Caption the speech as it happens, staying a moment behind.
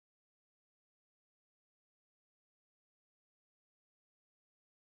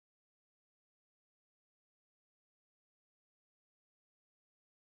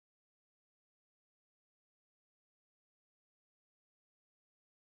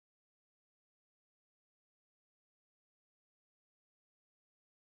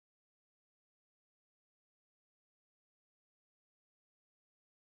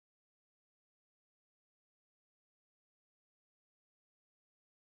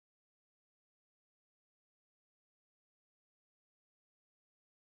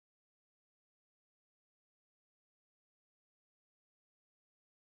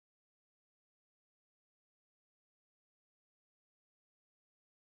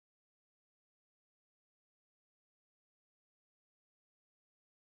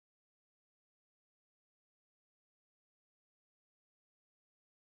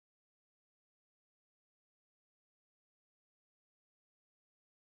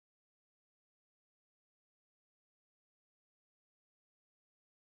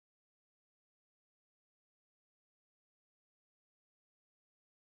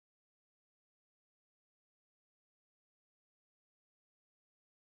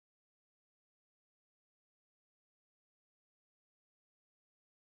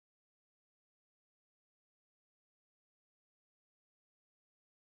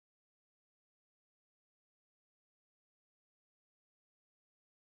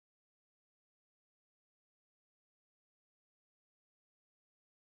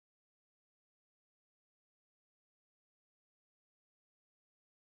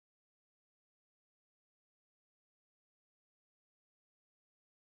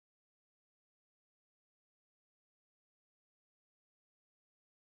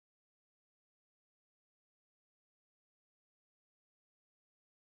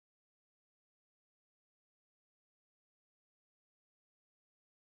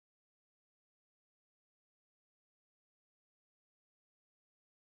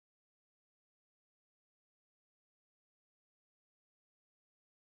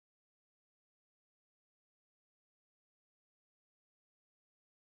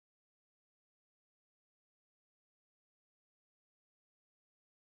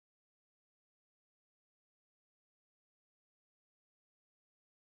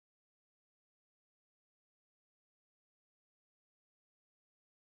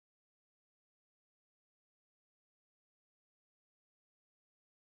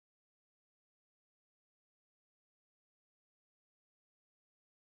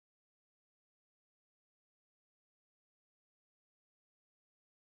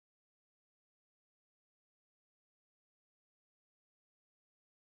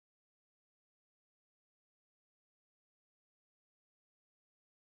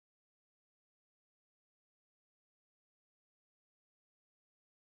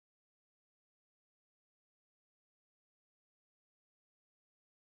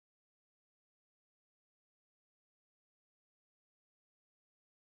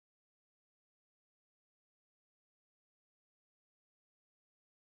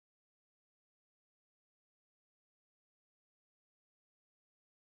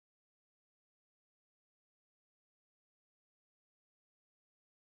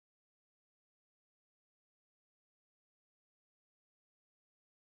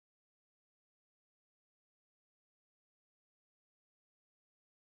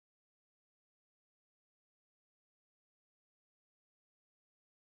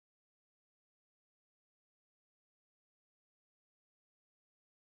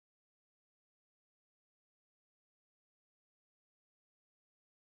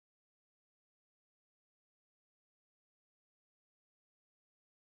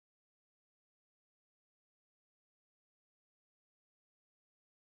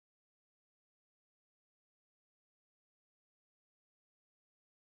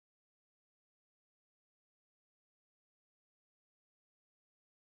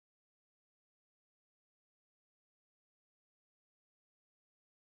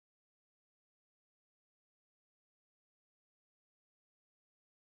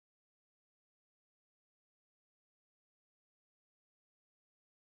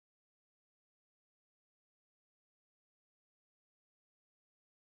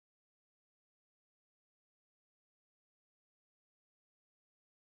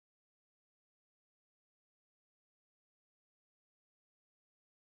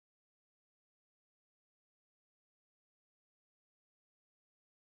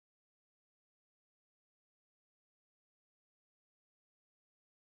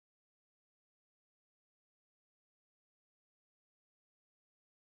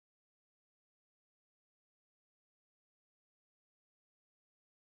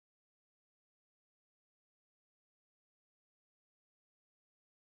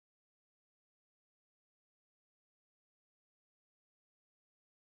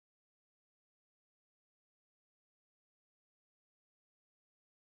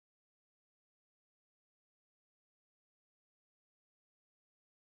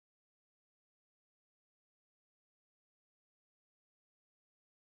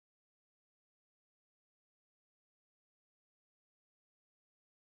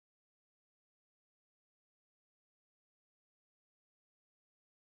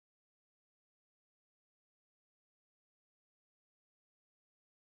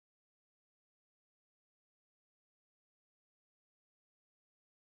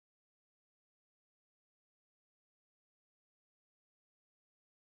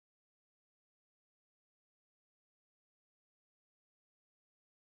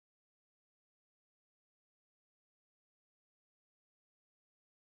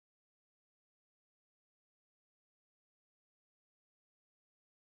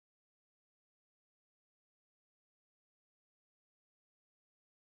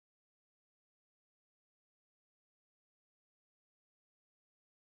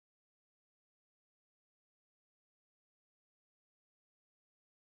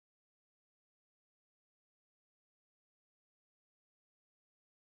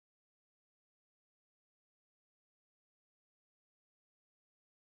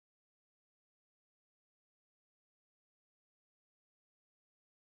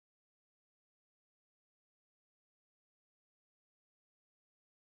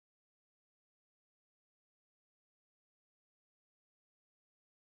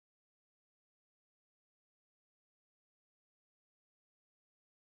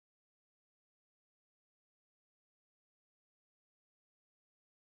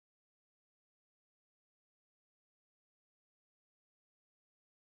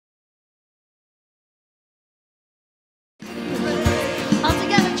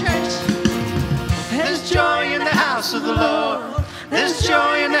of the Lord. There's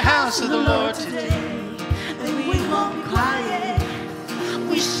joy in the house of the Lord today. And we won't be quiet.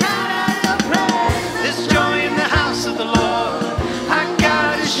 We shout out your praise. There's joy in the house of the Lord. Our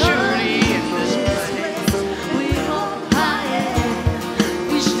God is surely in this place. We won't be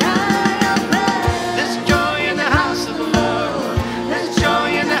quiet. We shout out your praise. There's joy in the house of the Lord. There's joy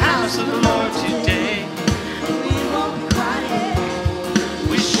in the house of the Lord today. And we won't be quiet.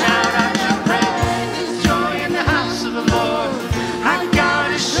 We shout out your praise. There's joy in the house of the Lord. Our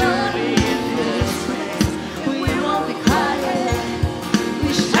God is surely in this place. We won't be quiet.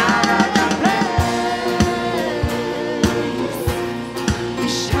 We shout out your praise. We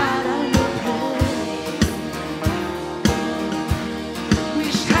shout out your praise. We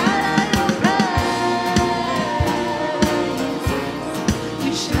shout out your praise.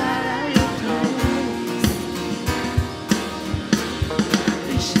 We shout out your praise.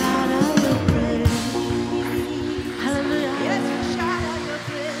 We shout out your praise. Hallelujah. Yes, we shout out your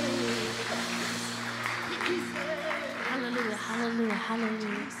praise. Hallelujah, hallelujah,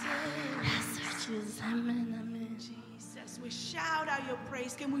 hallelujah. Yes, Lord Jesus. Amen, amen. Jesus, we shout out your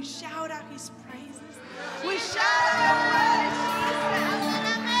praise. Can we shout out his praises? We shout out your praise.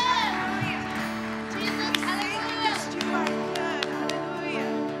 Jesus, hallelujah. Jesus, you are good.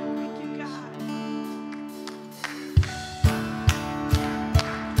 Hallelujah. Thank you, God.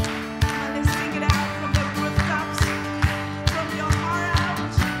 Come on, let's sing it out from the rooftops, from your heart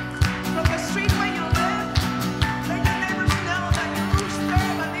out, from the street where you live. Let your neighbors know that you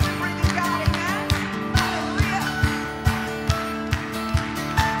serve a living, breathing God. Amen. Hallelujah.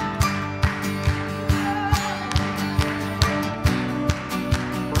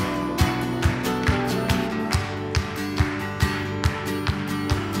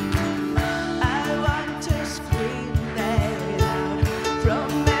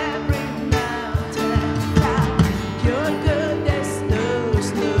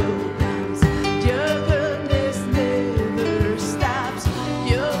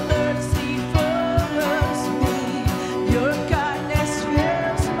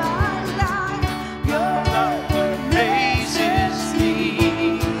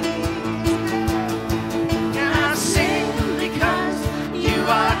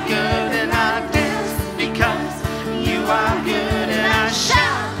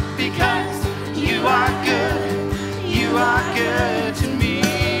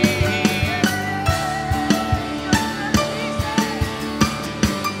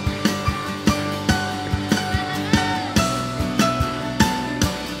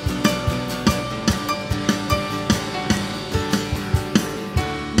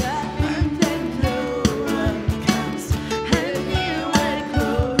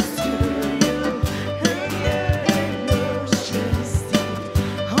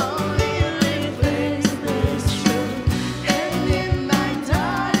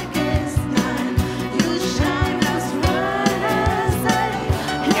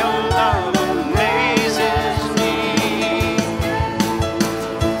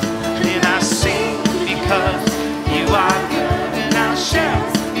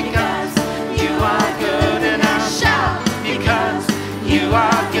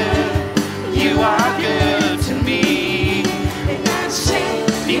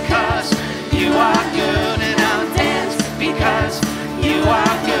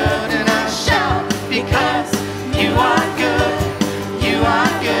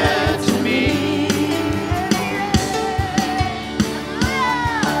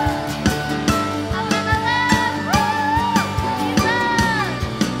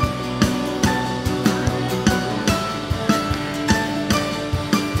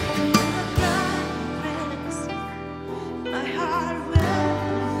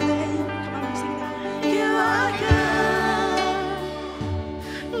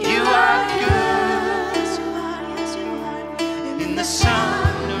 the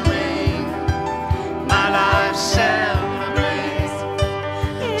sun, the rain, my life celebrates.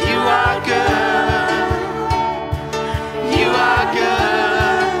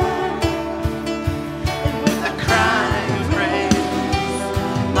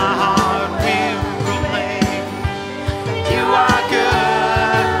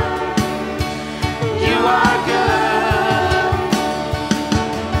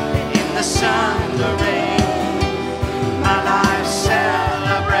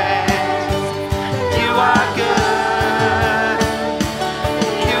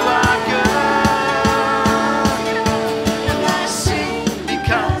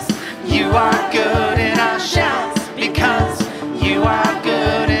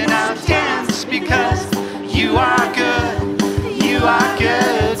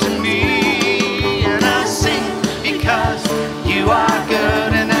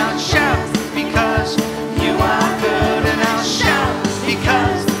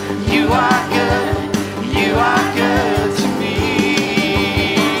 because you are good. You are good to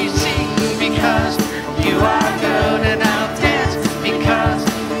me. Sing because you are good, and I'll dance because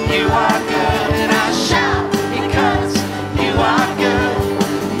you are good, and I'll shout because you are good.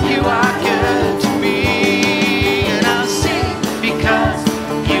 You are good to me, and I'll sing because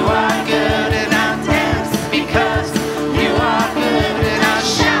you are good, and I'll dance because you are good, and I'll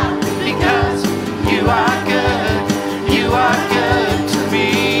shout because you are good. You are good to me.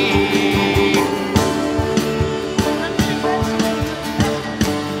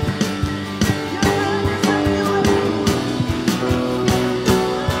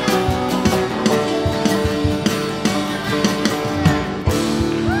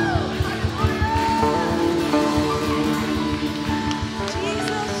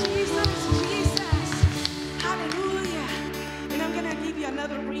 Jesus, Jesus, Jesus. Hallelujah. And I'm going to give you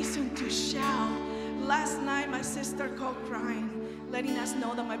another reason to shout. Last night, my sister called crying, letting us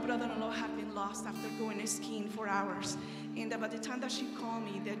know that my brother-in-law had been lost after going skiing for hours. And by the time that she called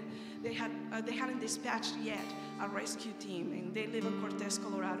me, that they hadn't dispatched yet a rescue team. And they live in Cortez,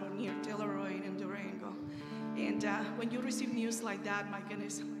 Colorado, near Telluride and Durango. And when you receive news like that, my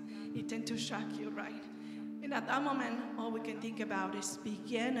goodness, it tends to shock you, right? And at that moment, all we can think about is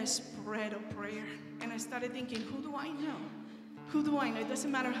begin a spread of prayer. And I started thinking, who do I know? Who do I know? It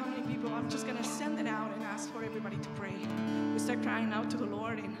doesn't matter how many people. I'm just going to send it out and ask for everybody to pray. We start crying out to the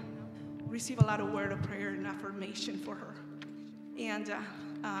Lord and receive a lot of word of prayer and affirmation for her. And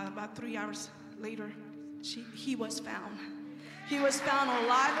about 3 hours later, he was found. He was found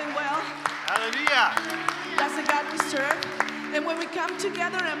alive and well. Hallelujah. That's the God we serve. And when we come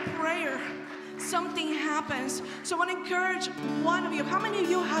together in prayer, something happens. So I want to encourage one of you. How many of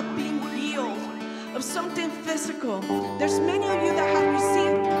you have been healed of something physical? There's many of you that have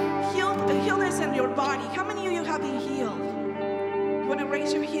received healness in your body. How many of you have been healed? You want to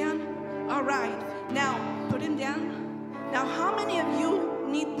raise your hand? All right. Now, put it down. Now, how many of you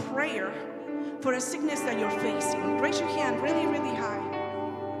need prayer for a sickness that you're facing? Raise your hand really, really high.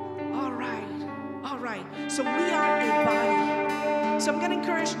 All right. All right. So we are a body. So I'm going to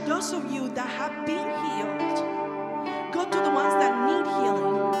encourage those of you that have been healed, go to the ones that need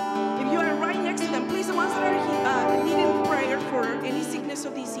healing. If you are right next to them, please, the ones that are needing prayer for any sickness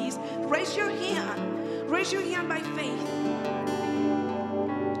or disease, raise your hand. Raise your hand by faith.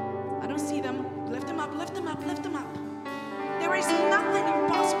 I don't see them. Lift them up, lift them up, lift them up. There is nothing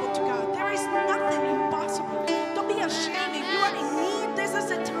impossible to God. There is nothing impossible. Don't be ashamed. If you are in need, this is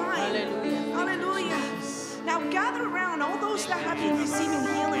the time. Hallelujah. Hallelujah. Now gather around all those that have been receiving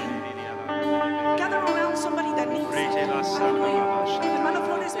healing. Gather around somebody that needs it. Hallelujah. Hermano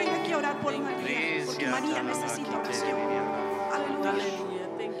Flores, venga aquí a orar por María, porque María necesita oración. Aleluya. Hallelujah.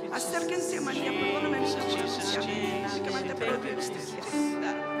 Thank you, Jesus. Acérquense a María, perdóname mi pronunciación. Únicamente pero que usted quiere.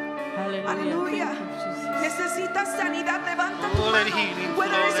 Aleluya. Thank you, Jesus. Necesitas sanidad, levanta tu Oh, let mano. healing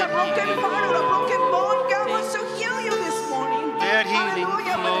Whether flow, it's a let broken healing heart or a broken bone, God wants to heal you this morning. Let healing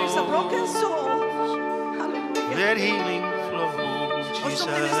Hallelujah. Whether it's a flow. broken soul. Hallelujah. Let healing flow, Or Jesus.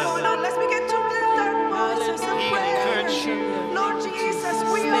 something is going on. Let's begin to lift our voices in Healing prayer. virtue. Lord Jesus,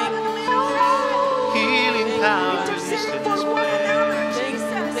 we are in the middle. Healing power is in Interceding this for one another, place.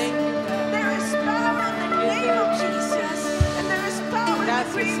 Jesus. Thank you, God. There is power in the name of Jesus. And there is power in Gracias,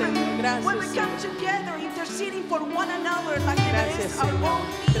 agreement. Señor. Gracias, When we come Señor. together, interceding for one another like it Gracias, is our Señor. own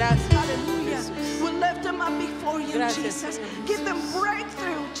needs. Gracias, Hallelujah. Jesús. We lift them up before you, Gracias, Jesus. Señor. Give them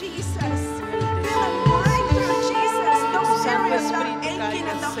breakthrough, Jesus. Give them breakthrough, Jesus. Those Santo areas that are Espíritu, aching in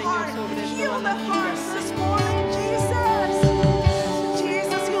the caiga, Señor, heart. sobre Heal todas the las hearts vidas, this morning, Jesus.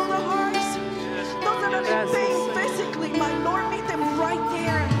 Jesus, heal the hearts. Those that are in Gracias, pain Señor. physically, my Lord, meet them right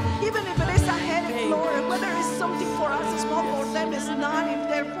there. Even if it is a headache, Thank Lord, you, whether it's something for us is small, for them is not, and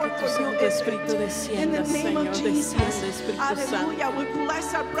therefore Tu for you Santo is Espíritu it. In the descienda, name of Señor, Jesus. desciende, Espíritu Hallelujah. Santo. We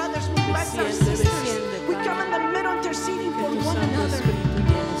bless our brothers, we bless our Desciende, sisters. desciende, We Padre. come in the middle interceding Que for tu one Santo another. Espíritu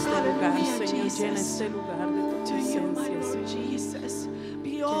llene este lugar, Hallelujah, Señor, llena Jesus. este lugar de tu To you, my presencia, Lord Señor. Jesus.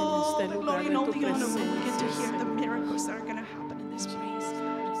 Be all este the lugar glory de and all tu the honor when we get to presencia, hear the Señor. miracles that are going to happen in this place.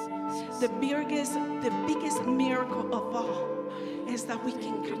 The biggest miracle of all is that we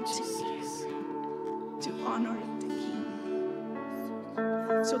can continue to honor the King.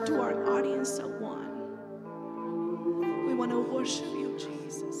 So to our audience of one, we want to worship you,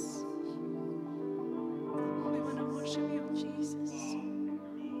 Jesus. We want to worship you, Jesus.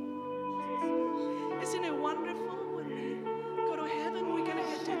 Isn't it wonderful when we go to heaven, we're going to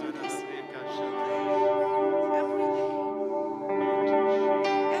get to do this every day.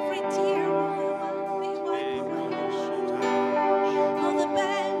 Every tear will be wiped away. All the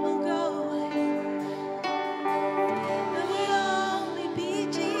pain will go away. And we'll only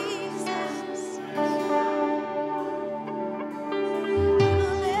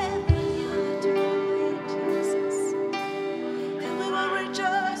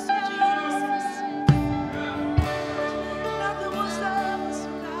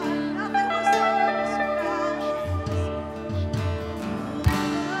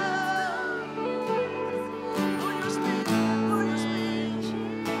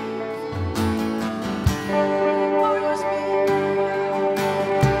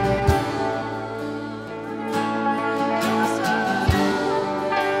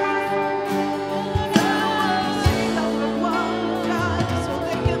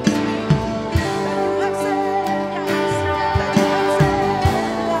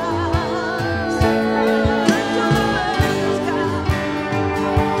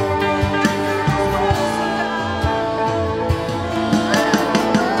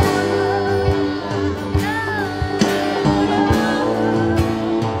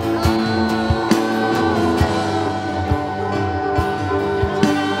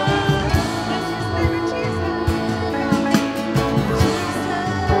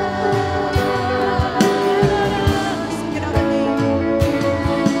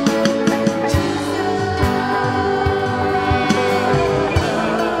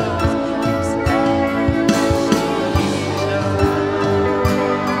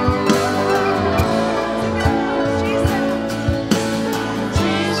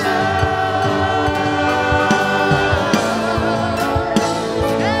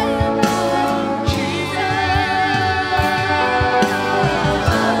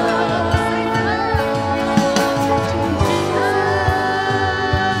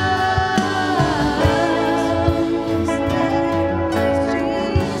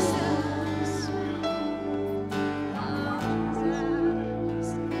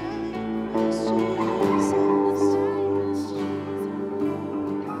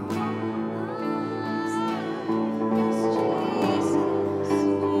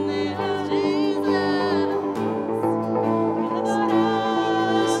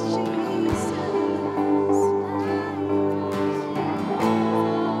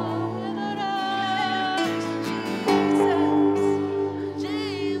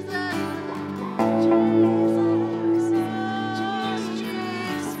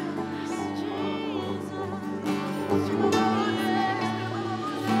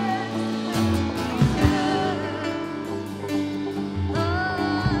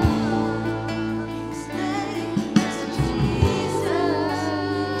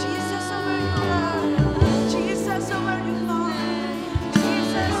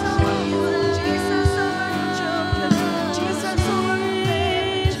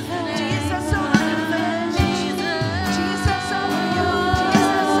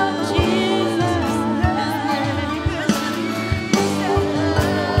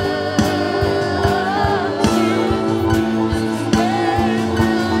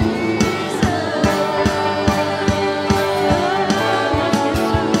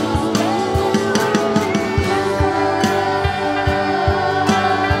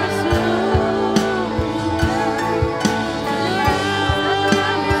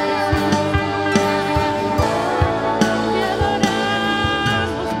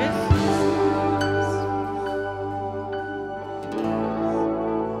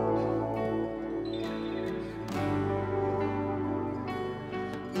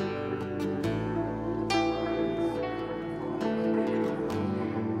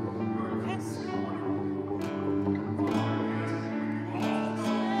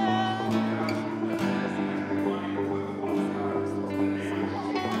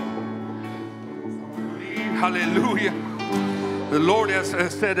hallelujah. The Lord has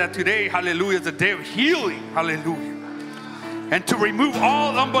said that today, hallelujah, is a day of healing, hallelujah. And to remove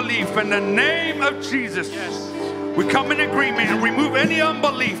all unbelief in the name of Jesus. We come in agreement and remove any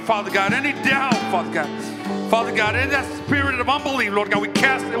unbelief, Father God, any doubt, Father God. Father God, in that spirit of unbelief, Lord God, we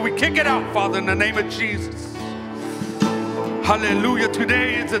cast it, we kick it out, Father, in the name of Jesus. Hallelujah.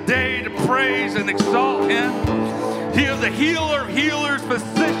 Today is a day to praise and exalt Him. He is the healer of healers,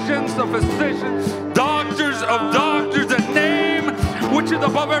 physicians of physicians, doctors of doctors, the name which is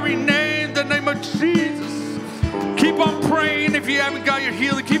above every name, the name of Jesus. Keep on praying if you haven't got your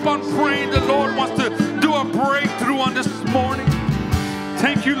healing. Keep on praying. The Lord wants to do a breakthrough on this morning.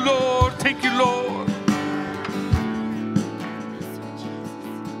 Thank you, Lord. Thank you, Lord.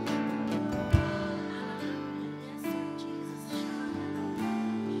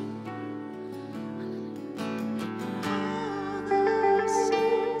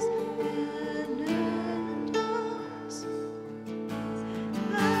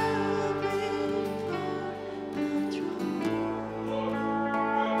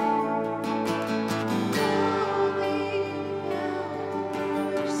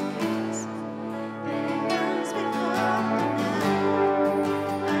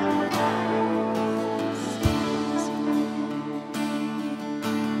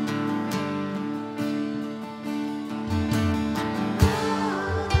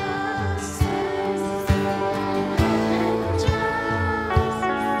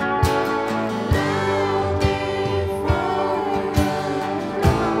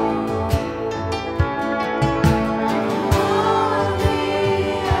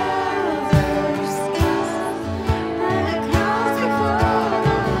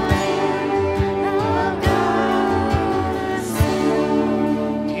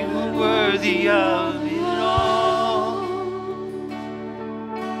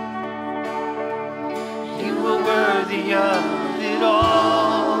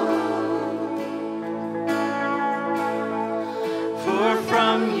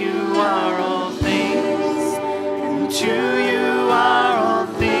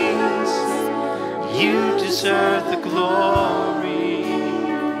 Deserve the glory.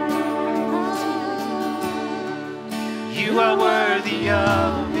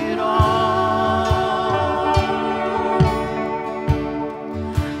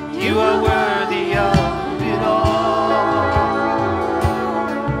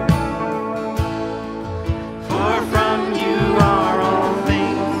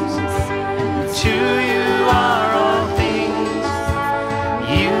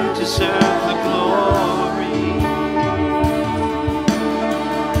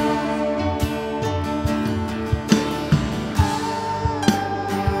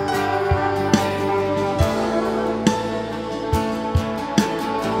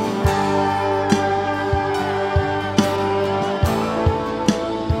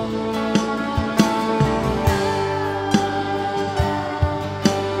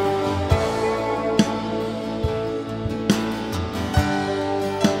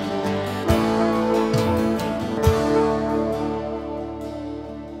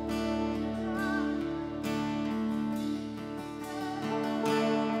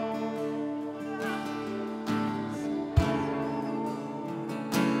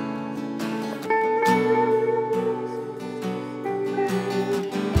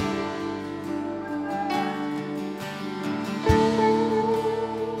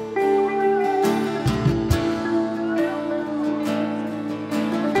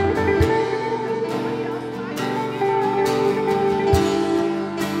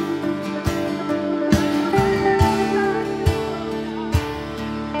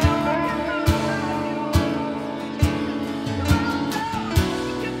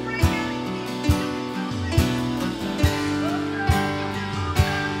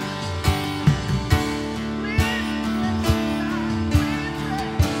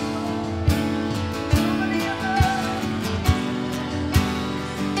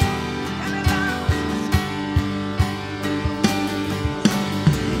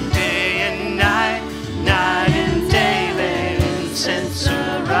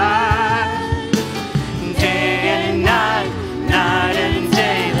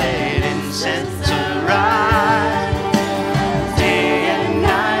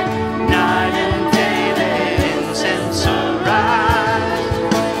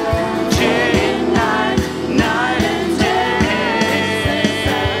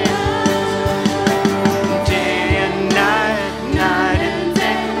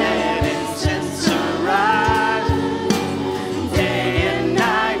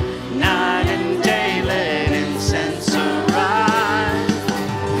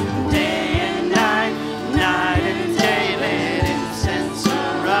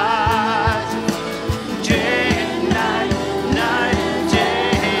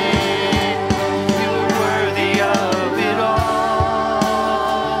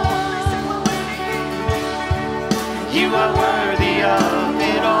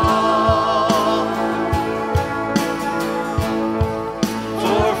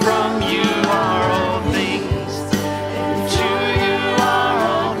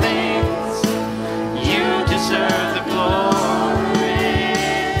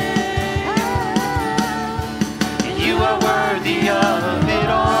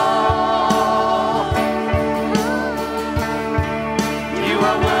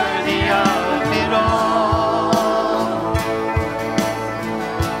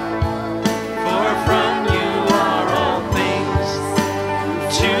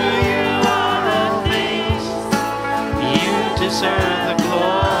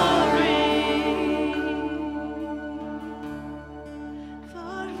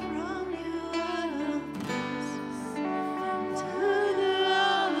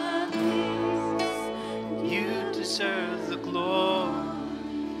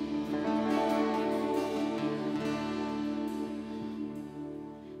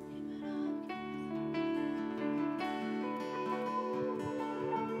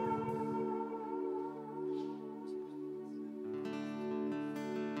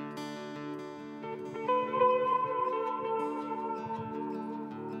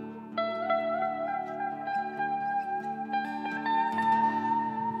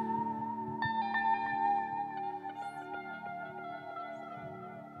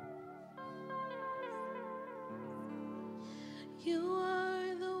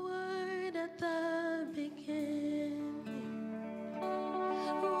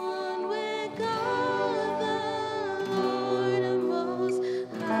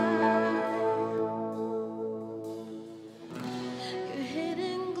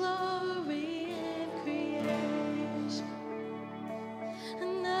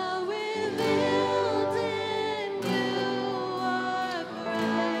 revealed in you are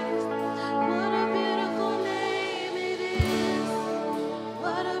Christ. What a beautiful name it is.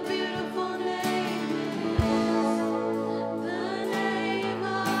 What a beautiful name it is. The name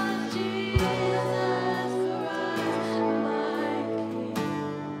of Jesus Christ, my King.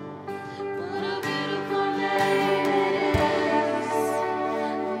 What a beautiful name it is.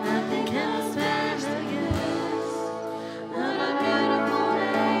 Nothing can stand against. What a beautiful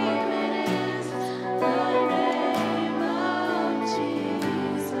name it is. The name of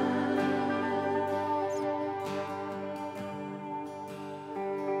Jesus.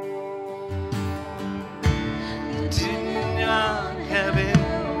 You Did not heaven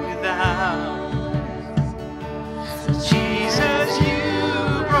without. So Jesus, you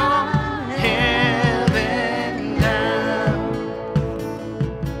brought heaven down.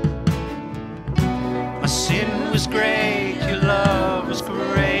 My sin was great, your love was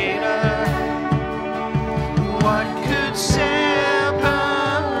greater. What could separate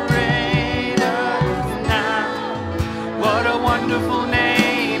us now? What a wonderful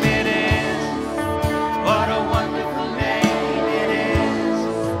name it is. What a wonderful name it is.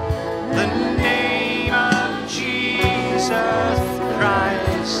 The name of Jesus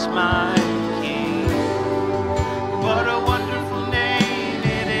Christ, my King. What a wonderful name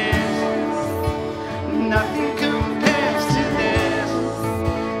it is. Nothing compares to this.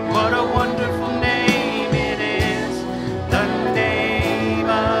 What a wonderful name it is. The name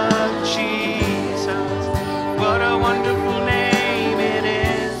of Jesus. What a wonderful name it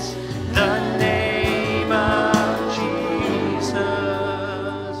is. The name of Jesus.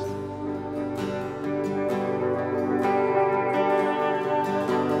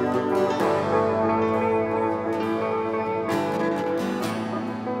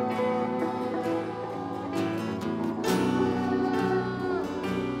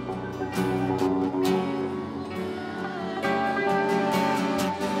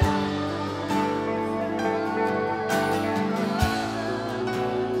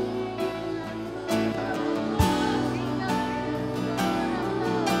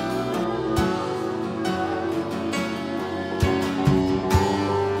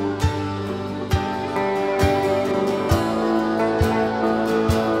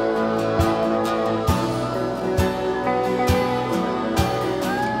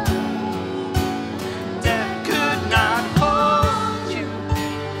 Death could not hold you.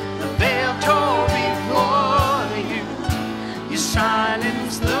 The veil tore before you. You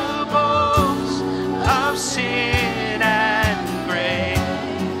silenced the boast of sin and grave.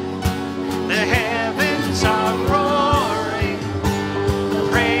 The heavens are roaring, the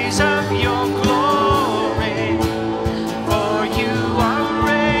praise of your glory. For you are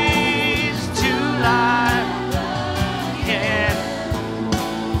raised to life again.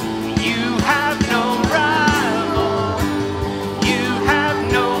 You have no rival, you have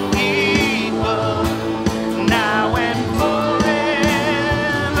no equal, now and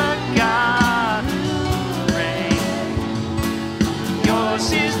forever, God reign.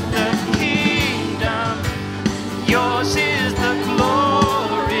 Yours is the kingdom, yours is the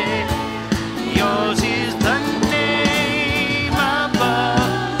glory, yours is the name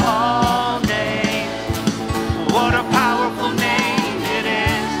above all names. What a powerful name it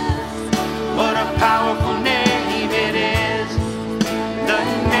is. What a powerful name it is. The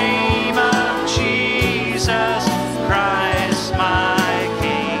name of Jesus Christ, my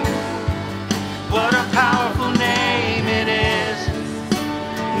King. What a powerful name it is.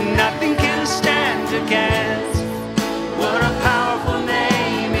 Nothing can stand against. What a powerful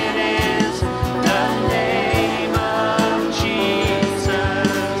name it is. The name of Jesus.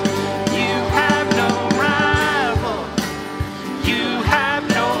 You have no rival. You have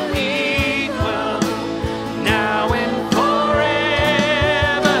no equal, now and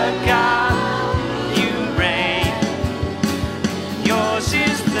forever, God, you reign. Yours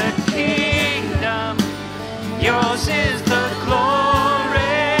is the kingdom, yours is the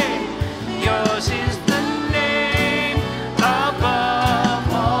glory, yours is the name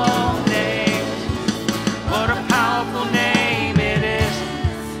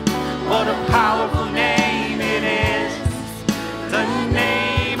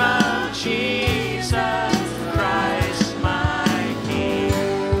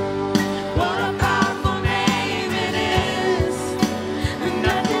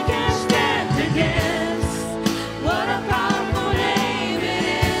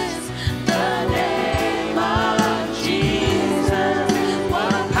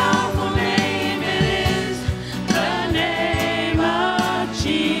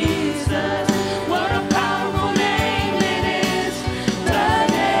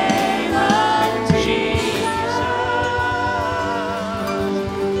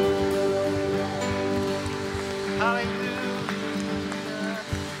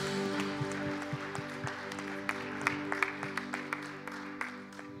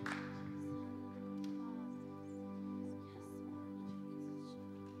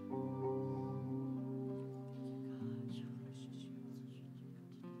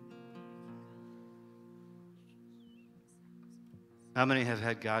How many have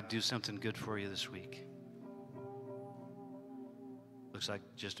had God do something good for you this week? Looks like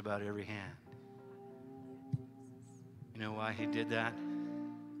just about every hand. You know why he did that?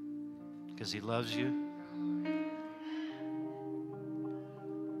 Because he loves you,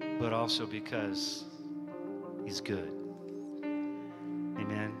 but also because he's good.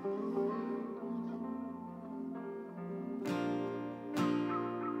 Amen.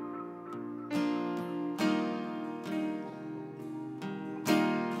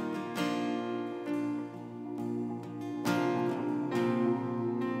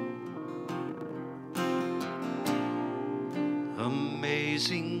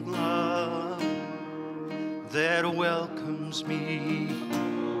 Amazing love that welcomes me,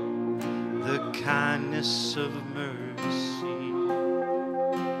 the kindness of mercy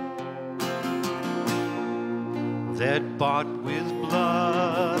that bought with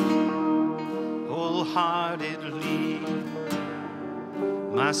blood wholeheartedly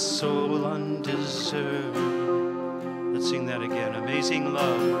my soul undeserved. Let's sing that again. Amazing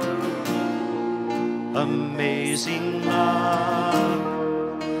love. Amazing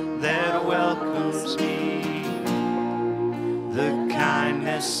love that welcomes me, the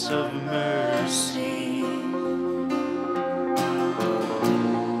kindness of mercy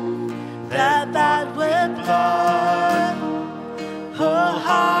that bought with blood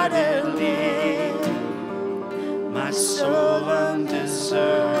wholeheartedly my soul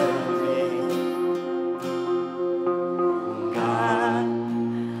undeserving. God,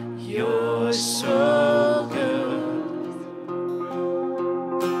 you're so good.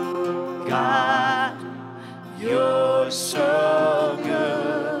 God, you're so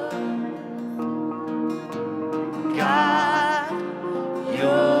good. God,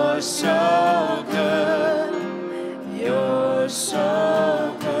 you're so good. You're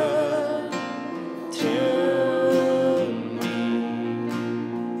so good to me.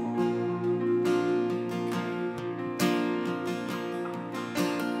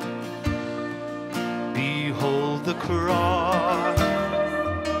 Behold the cross,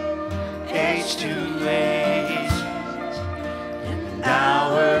 age to age, and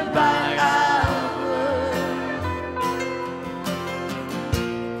hour by hour.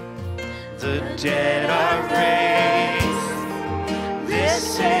 The dead are raised,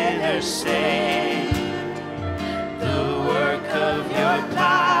 this sinner saved, the work of your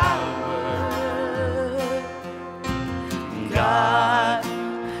power. God,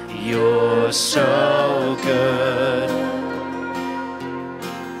 you're so good.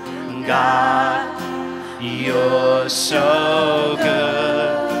 God, you're so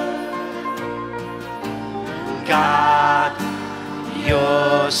good. God,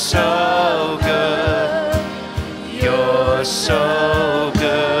 you're so good. You're so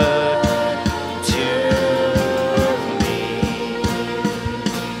good to me.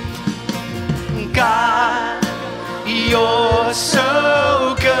 God, you're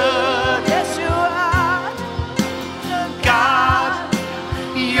so good. Yes, you are. God,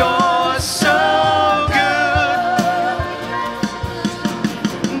 you're so good.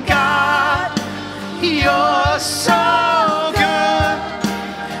 God, you're so good.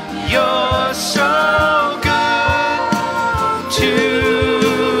 You're so good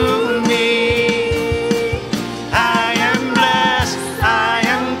to me. I am blessed, I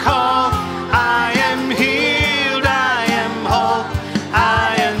am called, I am healed, I am whole,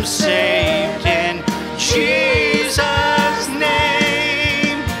 I am saved in Jesus'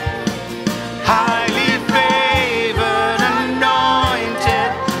 name. Highly favored,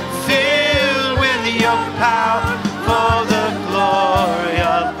 anointed, filled with your power for the glory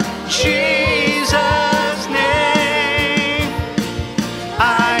of Jesus' name.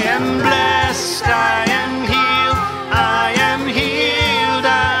 I am blessed, I am healed, I am healed,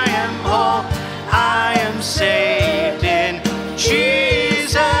 I am whole, I am saved in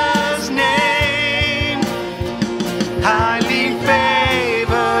Jesus' name. Highly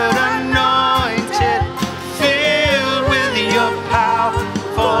favored, anointed, filled with your power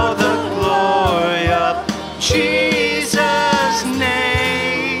for the glory of Jesus'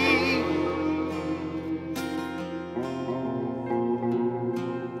 name.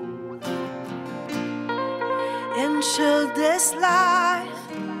 Into this life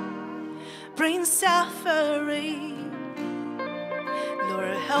brings suffering.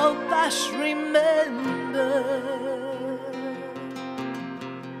 Lord, help us remember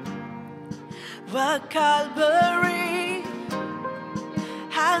what Calvary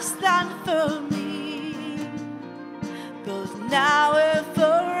has done for me, both now and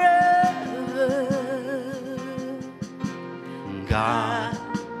forever. God,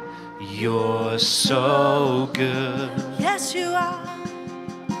 you're so good. Yes, you are.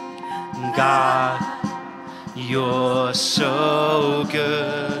 God, you're so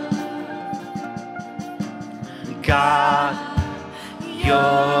good. God,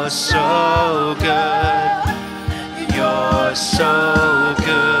 you're so good. You're so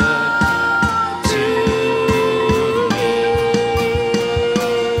good to me.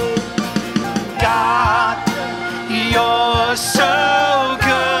 God, you're so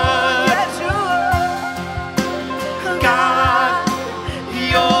good. God,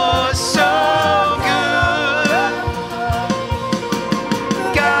 you're so good.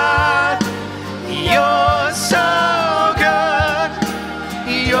 God, you're so good.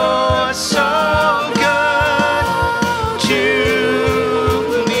 You're so good to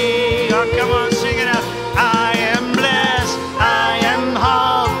me. Oh, come on, sing it out. I am blessed. I am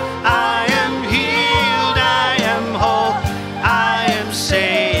whole. I am healed. I am whole. I am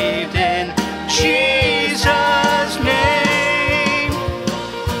saved in Jesus' name.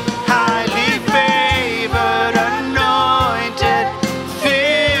 Highly favored, anointed,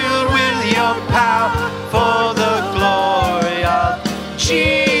 filled with your power for the glory of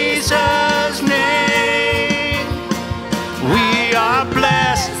Jesus' name. We are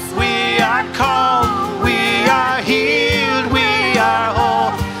blessed, we are called, we are healed, we are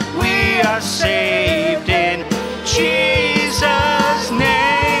whole, we are saved in Jesus'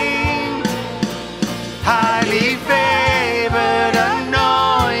 name. Highly favored,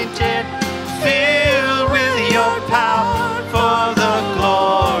 anointed, filled with your power for the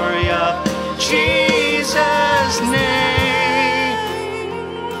glory of Jesus' name.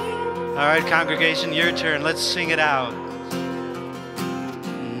 All right, congregation, your turn. Let's sing it out.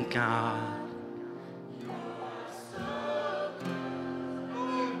 God.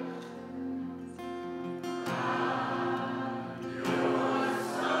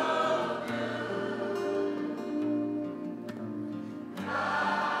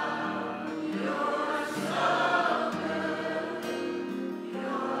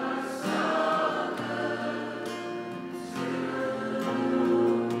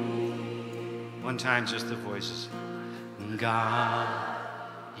 One time, just the voices. God,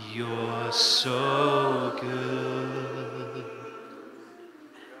 you're so good.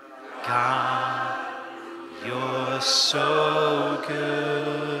 God, you're so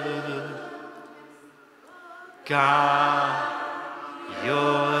good. God,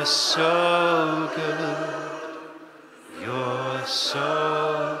 you're so good. You're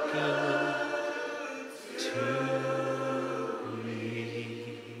so good to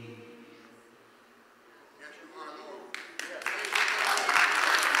me.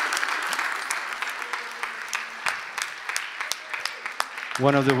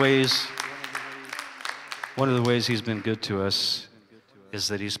 One of the ways he's been good to us is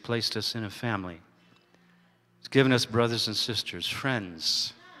that he's placed us in a family. He's given us brothers and sisters,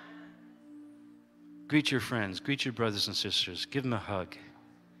 friends. Greet your friends, greet your brothers and sisters. Give them a hug.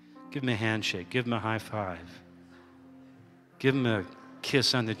 Give them a handshake. Give them a high five. Give them a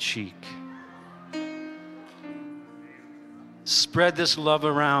kiss on the cheek. Spread this love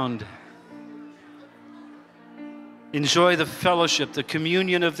around. Enjoy the fellowship, the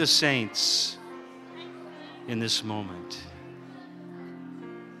communion of the saints in this moment.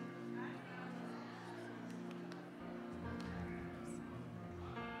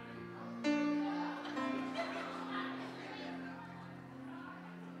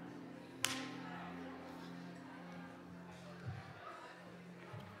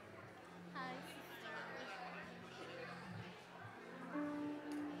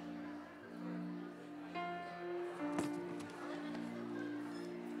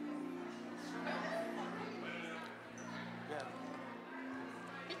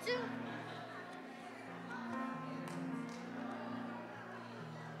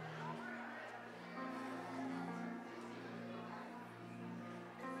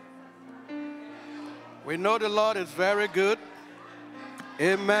 We know the Lord is very good.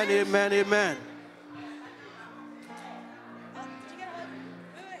 Amen, amen, amen.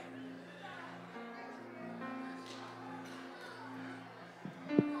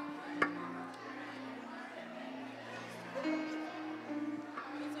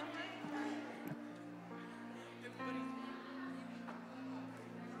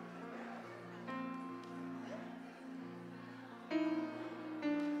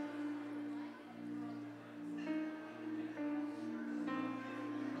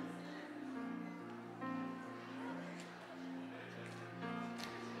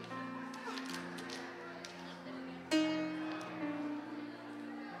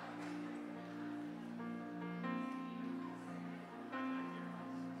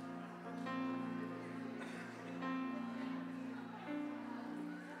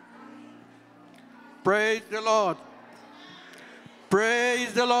 Praise the Lord.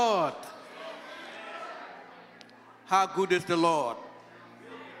 Praise the Lord. How good is the Lord?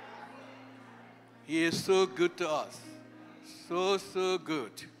 He is so good to us. So, so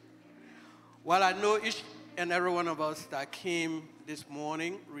good. Well, I know each and every one of us that came this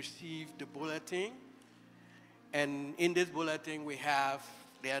morning received the bulletin. And in this bulletin, we have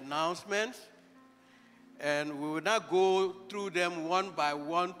the announcements. And we will not go through them one by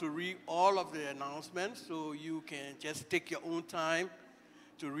one to read all of the announcements, so you can just take your own time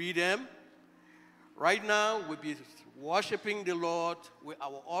to read them. Right now, we'll be worshiping the Lord with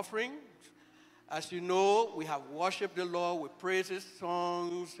our offering. As you know, we have worshiped the Lord with praises,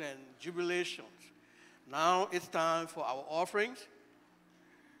 songs, and jubilations. Now it's time for our offerings.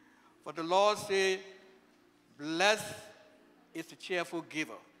 For the Lord said, blessed is the cheerful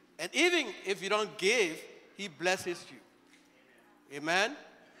giver. And even if you don't give, he blesses you. Amen?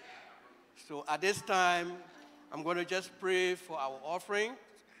 So at this time, I'm going to just pray for our offering,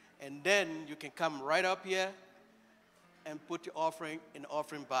 and then you can come right up here and put your offering in the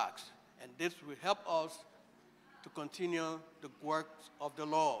offering box. And this will help us to continue the works of the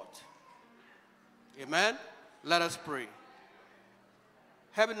Lord. Amen? Let us pray.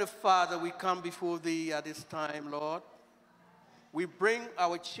 Heavenly Father, we come before Thee at this time, Lord. We bring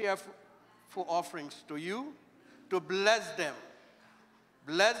our cheerful offerings to You to bless them.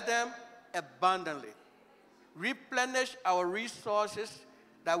 Bless them abundantly. Replenish our resources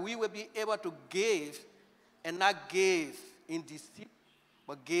that we will be able to give and not give in deceit,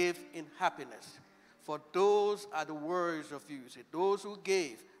 but give in happiness. For those are the words of You. You say, those who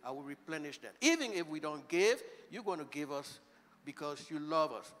gave, I will replenish them. Even if we don't give, You're going to give us because You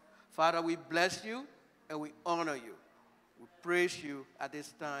love us. Father, we bless You and we honor You. We praise You at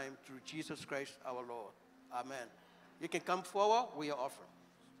this time through Jesus Christ our Lord. Amen. You can come forward with your offering.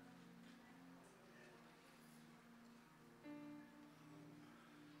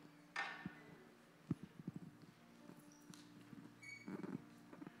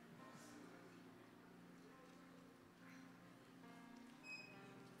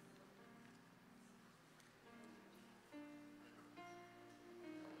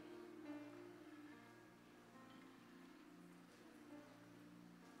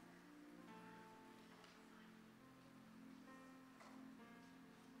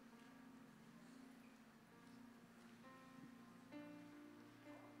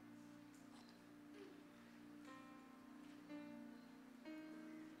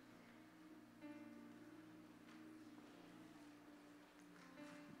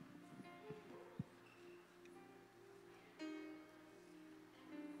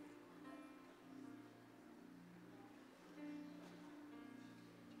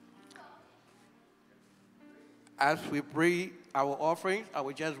 As we bring our offerings, I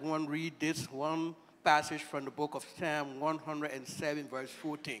would just want to read this one passage from the book of Psalm 107, verse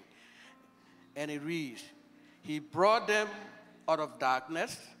 14. And it reads, He brought them out of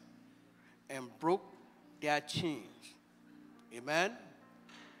darkness and broke their chains. Amen?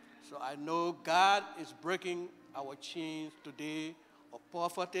 So I know God is breaking our chains today of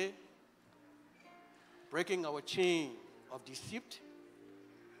poverty, breaking our chain of deceit,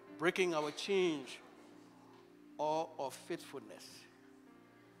 breaking our chains or of faithfulness.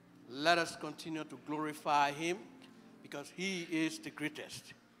 Let us continue to glorify Him because He is the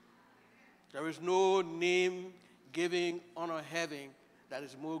greatest. There is no name giving honor heaven that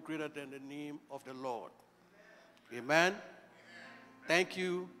is more greater than the name of the Lord. Amen. Thank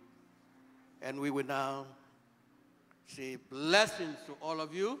you. And we will now say blessings to all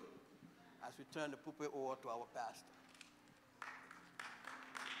of you as we turn the pulpit over to our pastor.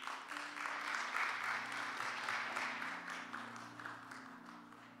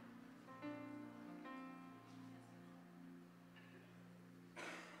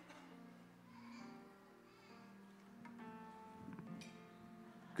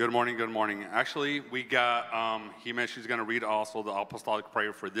 Good morning, good morning. Actually, we got, he mentioned she's going to read also the apostolic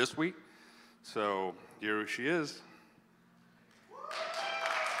prayer for this week. So here she is.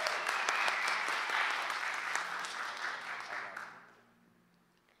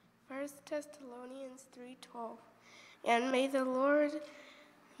 First Thessalonians 3:12. And may the Lord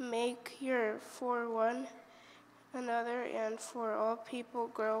make you for one another and for all people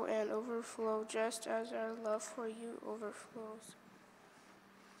grow and overflow, just as our love for you overflows.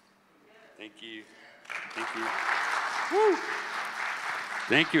 Thank you. Thank you. Woo.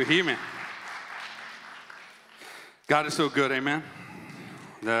 Thank you, He-Man. God is so good, amen.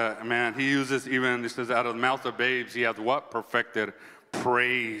 Man, He uses even, this says, out of the mouth of babes, He hath what? Perfected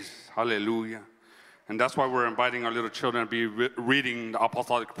praise. Hallelujah. And that's why we're inviting our little children to be reading the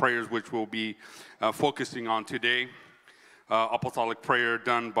apostolic prayers, which we'll be focusing on today. Apostolic prayer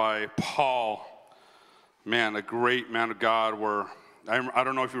done by Paul. Man, a great man of God. I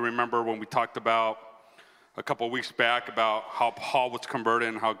don't know if you remember when we talked about a couple of weeks back about how Paul was converted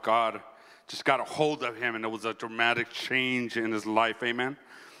and how God just got a hold of him, and it was a dramatic change in his life. Amen.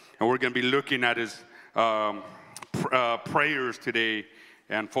 And we're going to be looking at his prayers today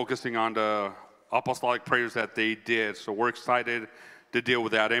and focusing on the apostolic prayers that they did. So we're excited to deal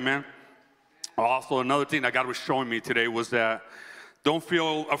with that. Amen. Also, another thing that God was showing me today was that don't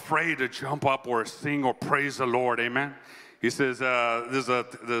feel afraid to jump up or sing or praise the Lord. Amen. He says, there's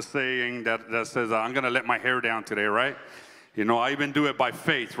the saying that says, I'm going to let my hair down today, right? You know, I even do it by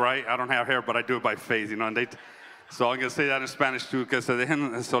faith, right? I don't have hair, but I do it by faith, you know. And so I'm going to say that in Spanish too, que se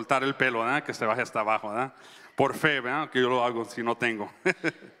dejen soltar el pelo, ¿verdad? Que se baje hasta abajo, ¿verdad? Por fe, ¿verdad? Que yo lo hago si no tengo.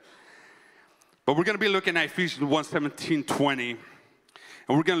 But we're going to be looking at Ephesians 1:17-20. And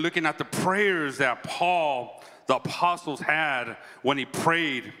we're going to be looking at the prayers that Paul, the apostles, had when he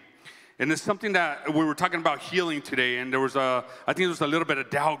prayed. And it's something that we were talking about healing today. And I think there was a little bit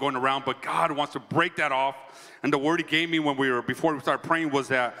of doubt going around, but God wants to break that off. And the word he gave me before we started praying was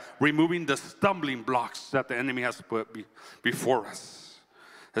that removing the stumbling blocks that the enemy has put before us.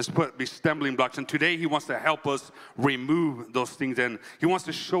 Has put these stumbling blocks. And today he wants to help us remove those things. And he wants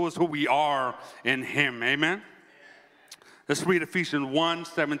to show us who we are in him. Amen? Let's read Ephesians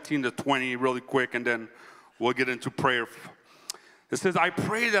 1:17-20 really quick, and then we'll get into prayer. It says, I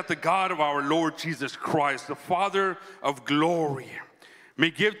pray that the God of our Lord Jesus Christ, the Father of glory,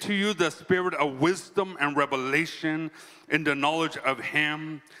 may give to you the spirit of wisdom and revelation in the knowledge of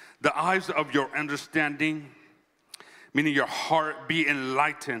him, the eyes of your understanding, meaning your heart, be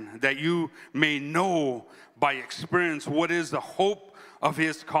enlightened, that you may know by experience what is the hope of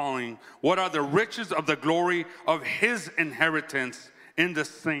his calling, what are the riches of the glory of his inheritance in the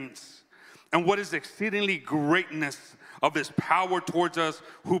saints, and what is the exceedingly greatness of his power towards us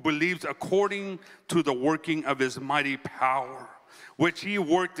who believes, according to the working of his mighty power, which he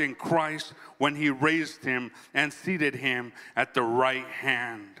worked in Christ when he raised him and seated him at the right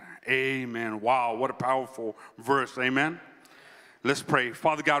hand. Amen. Wow, what a powerful verse. Amen. Let's pray.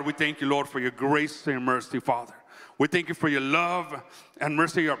 Father God, we thank you, Lord, for your grace and mercy, Father. We thank you for your love and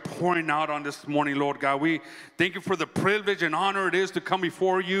mercy you're pouring out on this morning, Lord God. We thank you for the privilege and honor it is to come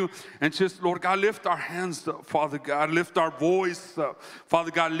before you and just, Lord God, lift our hands up, Father God. Lift our voice up.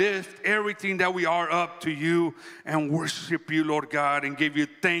 Father God, lift everything that we are up to you and worship you, Lord God, and give you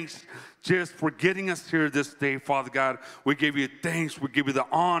thanks just for getting us here this day, Father God. We give you thanks. We give you the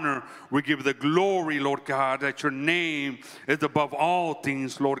honor. We give you the glory, Lord God, that your name is above all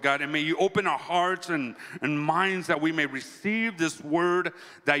things, Lord God. And may you open our hearts and minds that we may receive this word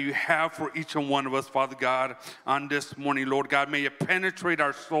that you have for each and one of us, Father God, on this morning, Lord God. May it penetrate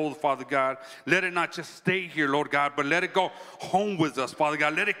our souls, Father God. Let it not just stay here, Lord God, but let it go home with us, Father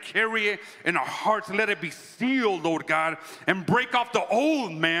God. Let it carry it in our hearts. Let it be sealed, Lord God, and break off the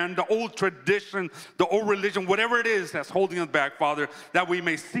old man, the old tradition, the old religion, whatever it is that's holding us back, Father, that we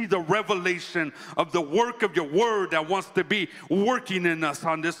may see the revelation of the work of your word that wants to be working in us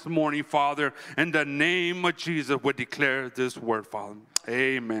on this morning, Father. In the name of Jesus, we declare this word, Father.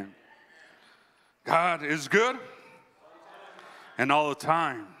 Amen. God is good and all the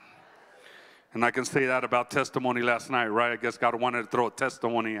time. And I can say that about testimony last night, right? I guess God wanted to throw a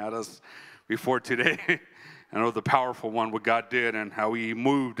testimony at us before today. And the powerful one, what God did and how he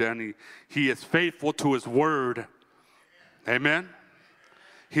moved, and he is faithful to his word. Amen.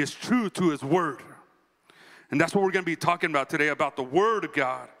 He is true to his word. And that's what we're going to be talking about today, about the word of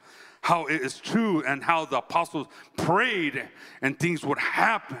God, how it is true and how the apostles prayed and things would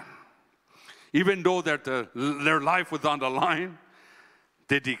happen. Even though that their life was on the line,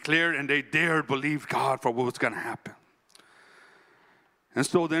 they declared and they dared believe God for what was going to happen. And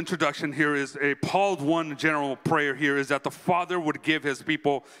so the introduction here is Paul's one general prayer here is that the Father would give his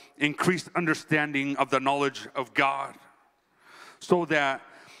people increased understanding of the knowledge of God so that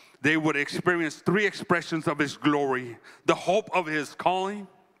they would experience three expressions of his glory: the hope of his calling,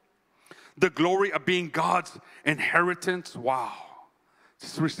 the glory of being God's inheritance. Wow.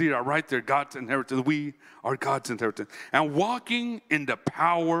 Just receive that right there, God's inheritance. We are God's inheritance. And walking in the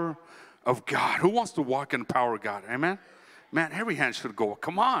power of God. Who wants to walk in the power of God? Amen? Man, every hand should go.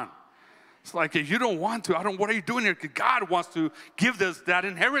 Come on. It's like if you don't want to, what are you doing here? God wants to give us that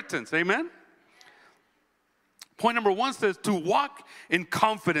inheritance. Amen? Point number one says to walk in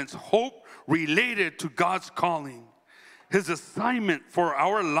confidence, hope related to God's calling, his assignment for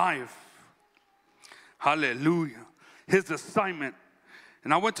our life. Hallelujah. His assignment.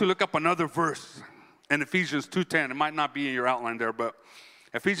 And I went to look up another verse. in Ephesians 2:10. It might not be in your outline there, but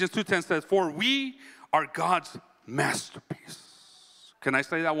Ephesians 2:10 says, "For we are God's masterpiece." Can I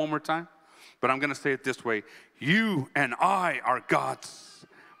say that one more time? But I'm going to say it this way. You and I are God's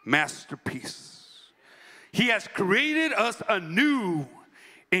masterpiece. He has created us anew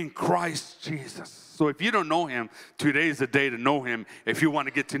in Christ Jesus. So if you don't know him, today is the day to know him if you want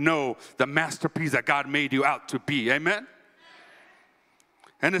to get to know the masterpiece that God made you out to be. Amen?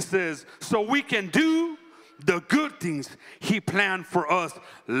 And it says, so we can do the good things he planned for us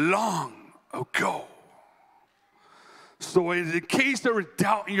long ago. So in case there is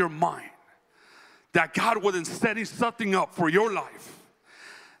doubt in your mind that God wasn't setting something up for your life,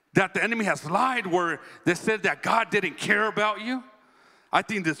 that the enemy has lied where they said that God didn't care about you, I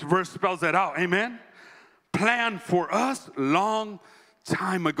think this verse spells that out. Amen? Planned for us long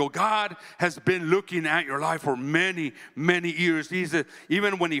time ago. God has been looking at your life for many, many years. He said,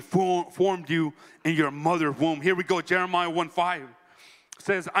 even when he formed you in your mother's womb. Here we go, Jeremiah 1:5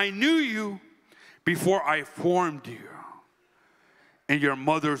 says, I knew you before I formed you in your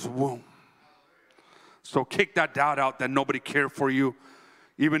mother's womb. So kick that doubt out that nobody cared for you.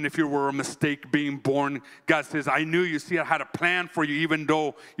 Even if you were a mistake being born, God says, I knew you. See, I had a plan for you, even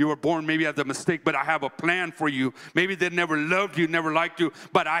though you were born maybe as a mistake, but I have a plan for you. Maybe they never loved you, never liked you,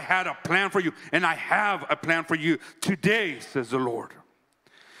 but I had a plan for you, and I have a plan for you today, says the Lord.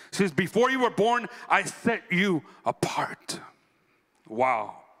 He says, before you were born, I set you apart.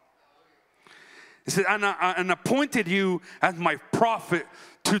 Wow. He said, and appointed you as my prophet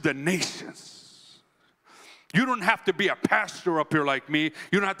to the nations. You don't have to be a pastor up here like me.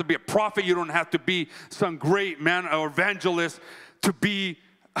 You don't have to be a prophet. You don't have to be some great man or evangelist to be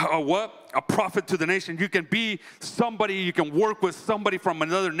a prophet to the nation. You can be somebody, you can work with somebody from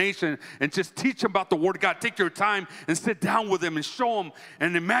another nation and just teach them about the Word of God. Take your time and sit down with them and show them.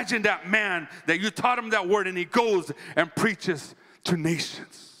 And imagine that man that you taught him that word and he goes and preaches to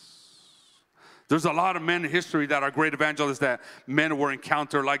nations. There's a lot of men in history that are great evangelists that men were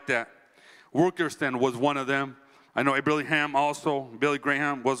encountered like that. Wilkerson was one of them. I know Billy Graham also. Billy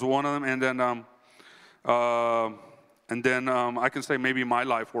Graham was one of them. And then I can say maybe my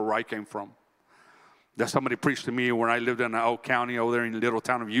life where I came from. That somebody preached to me when I lived in Elk County over there in the little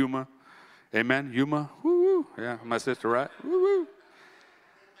town of Yuma. Amen. Yuma. Woo-woo. Yeah, my sister, right? Woo-woo.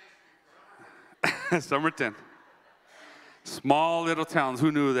 Somerton. Small little towns.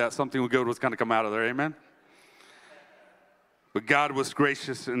 Who knew that something good was going to come out of there? Amen. But God was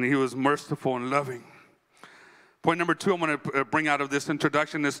gracious and he was merciful and loving. Point number 2 I want to bring out of this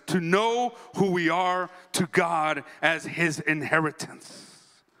introduction is to know who we are to God as his inheritance.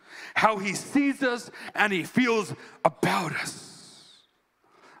 How he sees us and he feels about us.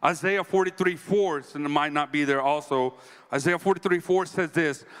 Isaiah 43:4, and it might not be there also. Isaiah 43:4 says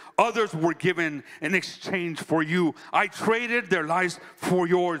this, others were given in exchange for you. I traded their lives for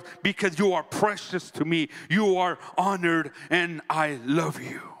yours because you are precious to me. You are honored and I love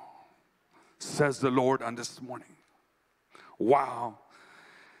you, says the Lord on this morning. Wow.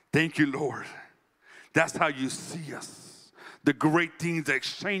 Thank you, Lord. That's how you see us. The great things, the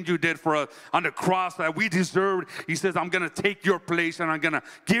exchange you did for us on the cross that we deserved. He says, I'm going to take your place and I'm going to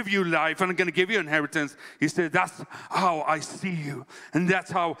give you life and I'm going to give you inheritance. He said, that's how I see you and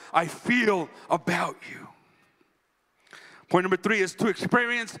that's how I feel about you. Point number 3 is to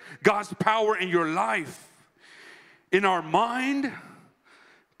experience God's power in your life, in our mind,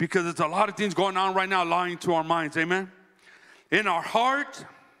 because there's a lot of things going on right now lying to our minds, amen? In our heart,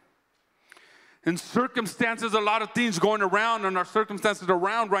 in circumstances, a lot of things going around and our circumstances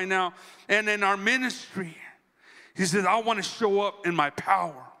around right now. And in our ministry, he says, I want to show up in my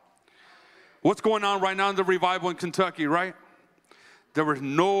power. What's going on right now in the revival in Kentucky, right? There was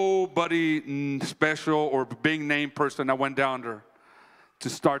nobody special or big name person that went down there to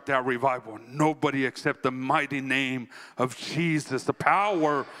start that revival. Nobody except the mighty name of Jesus. The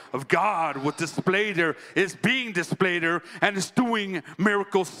power of God was displayed there, is being displayed there, and is doing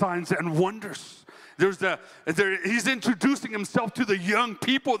miracles, signs, and wonders. He's introducing himself to the young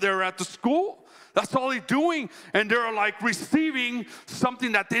people there at the school. That's all he's doing. And they're like receiving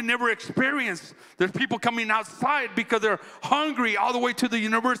something that they never experienced. There's people coming outside because they're hungry all the way to the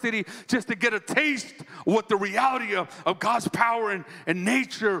university just to get a taste of what the reality of God's power and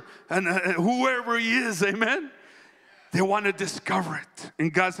nature and whoever he is, amen? They want to discover it.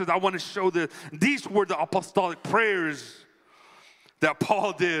 And God says, I want to show that these were the apostolic prayers that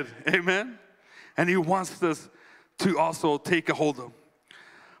Paul did, amen? And he wants us to also take a hold of.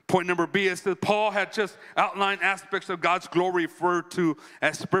 Point number B is that Paul had just outlined aspects of God's glory referred to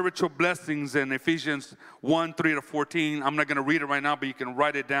as spiritual blessings in Ephesians 1, 3-14. I'm not going to read it right now, but you can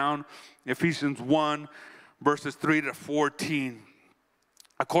write it down. Ephesians 1, verses 3-14.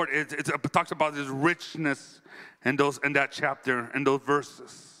 It talks about his richness in that chapter, in those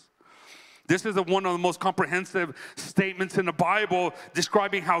verses. This is one of the most comprehensive statements in the Bible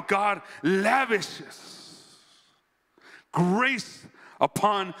describing how God lavishes grace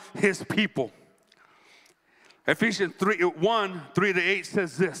upon his people. Ephesians 1, 3-8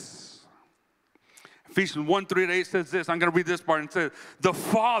 says this. Ephesians 1, 3-8 says this. I'm going to read this part and it says, the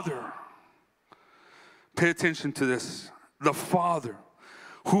Father, pay attention to this, the Father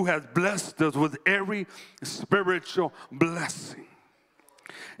who has blessed us with every spiritual blessing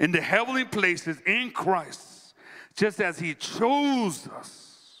in the heavenly places in Christ, just as he chose us,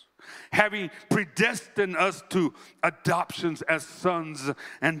 having predestined us to adoptions as sons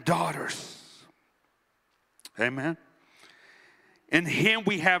and daughters. Amen. In him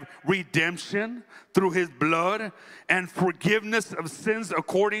we have redemption through his blood and forgiveness of sins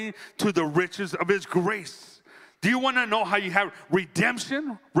according to the riches of his grace. Do you want to know how you have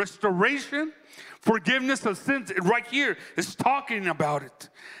redemption, restoration, forgiveness of sins? Right here is talking about it.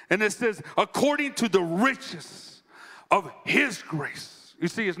 And it says, according to the riches of his grace. You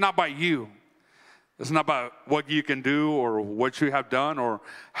see, it's not by you. It's not about what you can do or what you have done or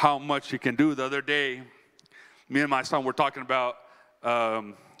how much you can do. The other day, me and my son were talking about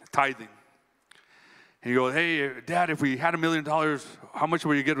tithing. And he goes, hey, Dad, if we had $1 million, how much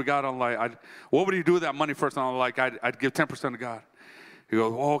would you give to God? I'm like, what would you do with that money first? I'm like, I'd give 10% to God. He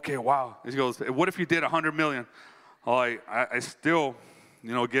goes, oh, okay, wow. He goes, what if you did 100 million? I'm like, I still,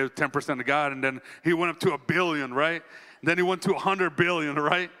 give 10% to God. And then he went up to $1 billion, right? And then he went to 100 billion,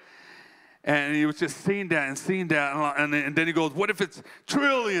 right? And he was just seeing that. And then he goes, what if it's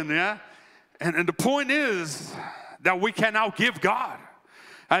trillion, yeah? And the point is that we can outgive God.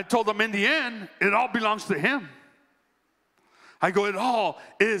 I told him in the end, it all belongs to him. I go, it all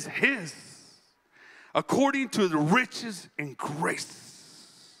is his. According to the riches and grace.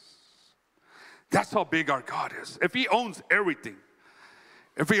 That's how big our God is. If he owns everything,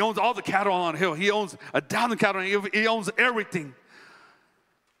 if he owns all the cattle on the hill, he owns 1,000 cattle, he owns everything.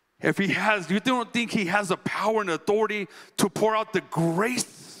 If he has, you don't think he has the power and authority to pour out the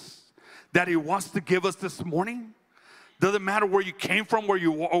grace that he wants to give us this morning? Doesn't matter where you came from, where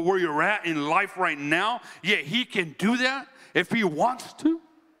you're at in life right now. Yeah, he can do that if he wants to.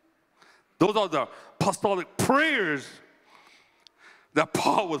 Those are the apostolic prayers that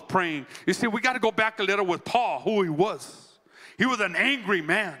Paul was praying. You see, we got to go back a little with Paul, who he was. He was an angry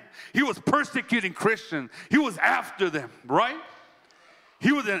man. He was persecuting Christians. He was after them, right?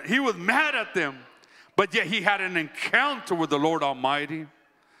 He was mad at them. But yet he had an encounter with the Lord Almighty.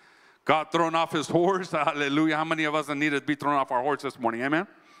 God thrown off his horse. Hallelujah. How many of us need to be thrown off our horse this morning? Amen?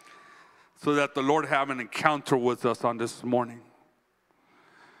 So that the Lord have an encounter with us on this morning.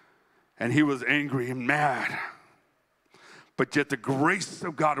 And he was angry and mad. But yet the grace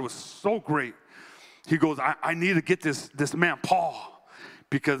of God was so great. He goes, I need to get this man Paul,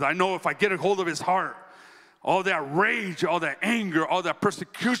 because I know if I get a hold of his heart, all that rage, all that anger, all that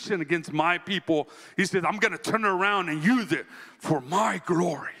persecution against my people, he says, I'm going to turn it around and use it for my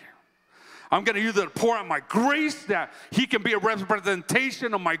glory. I'm going to use it to pour out my grace, that he can be a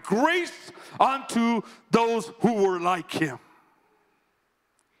representation of my grace unto those who were like him.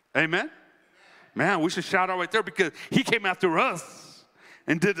 Amen? Man, we should shout out right there, because he came after us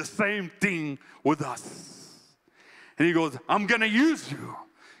and did the same thing with us. And he goes, I'm going to use you.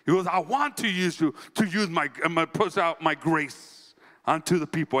 He goes, I want to use you to use push out my grace unto the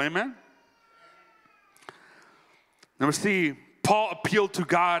people. Amen? Number C, Paul appealed to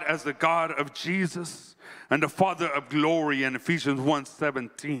God as the God of Jesus and the Father of glory in Ephesians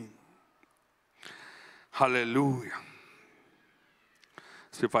 1:17. Hallelujah.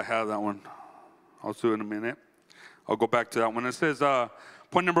 See if I have that one. I'll do it in a minute. I'll go back to that one. It says,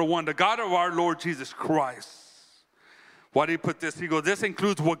 point number 1, the God of our Lord Jesus Christ. Why did he put this? He goes, this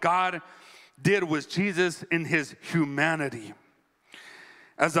includes what God did with Jesus in his humanity,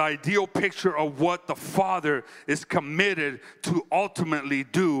 as the ideal picture of what the Father is committed to ultimately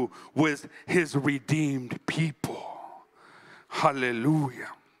do with his redeemed people. Hallelujah.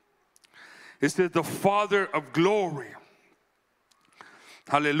 It says the Father of glory.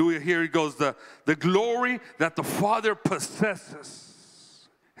 Hallelujah. Here he goes. The glory that the Father possesses.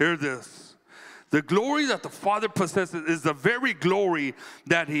 Hear this. The glory that the Father possesses is the very glory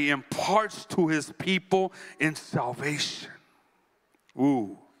that he imparts to his people in salvation.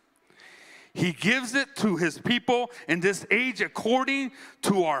 Ooh. He gives it to his people in this age according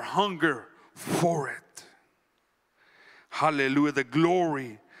to our hunger for it. Hallelujah. The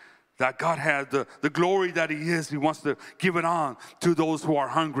glory that God has, the glory that he is, he wants to give it on to those who are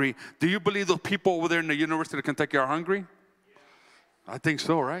hungry. Do you believe those people over there in the University of Kentucky are hungry? I think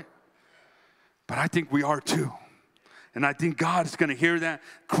so, right? But I think we are too. And I think God is going to hear that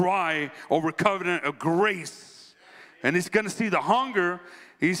cry over covenant of grace. And he's going to see the hunger.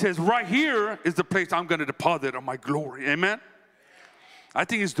 He says, right here is the place I'm going to deposit on my glory. Amen? I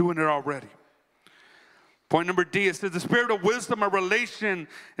think he's doing it already. Point number D, it says the spirit of wisdom, a relation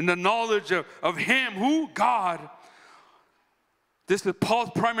and the knowledge of him, who? God. This is Paul's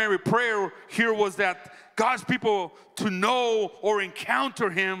primary prayer here, was that God's people to know or encounter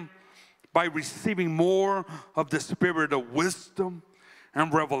him by receiving more of the spirit of wisdom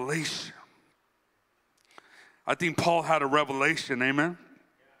and revelation. I think Paul had a revelation, amen?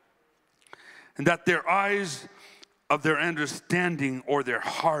 And that their eyes of their understanding or their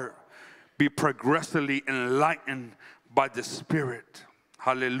heart be progressively enlightened by the Spirit.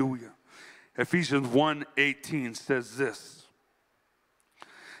 Hallelujah. Ephesians 1:18 says this.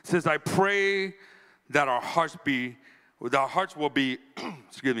 It says, I pray that our hearts will be,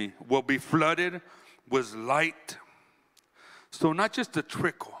 will be flooded with light. So not just a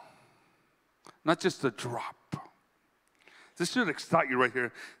trickle, not just a drop. This should excite you right here.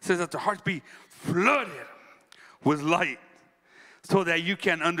 It says that the hearts be flooded with light so that you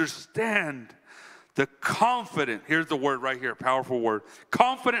can understand the confident, here's the word right here, powerful word,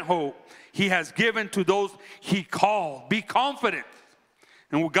 confident hope he has given to those he called. Be confident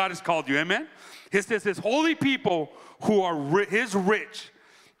in what God has called you, amen? It says his holy people who are his rich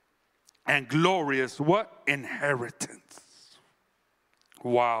and glorious, what? Inheritance.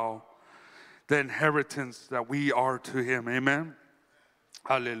 Wow. The inheritance that we are to him. Amen.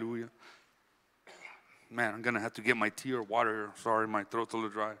 Hallelujah. Man, I'm going to have to get my tea or water here. Sorry, my throat's a little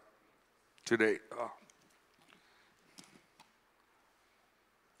dry today. Oh.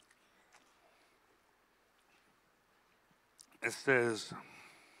 It says,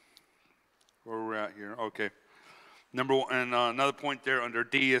 where we're at here. Okay. Number one, and another point there under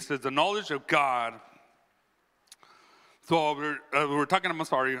D, it says the knowledge of God. So we're talking about,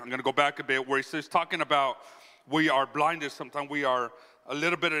 sorry, I'm going to go back a bit, where he says, talking about we are blinded sometimes, we are a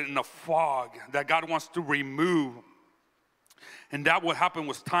little bit in a fog that God wants to remove. And that will happen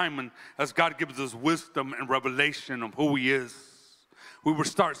with time, and as God gives us wisdom and revelation of who he is, we will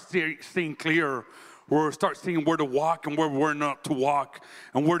start seeing clearer. We'll start seeing where to walk and where we're not to walk,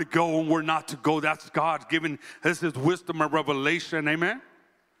 and where to go and where not to go. That's God giving us his wisdom and revelation, amen?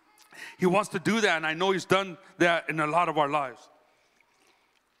 He wants to do that, and I know he's done that in a lot of our lives.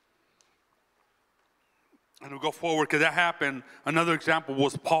 And we'll go forward, because that happened. Another example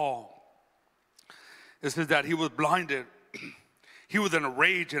was Paul. It says that he was blinded. He was in a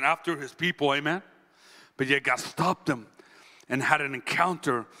rage and after his people, amen? But yet God stopped him and had an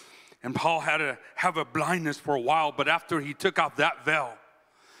encounter. And Paul had to have a blindness for a while, but after he took off that veil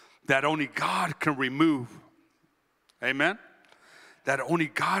that only God can remove, amen? That only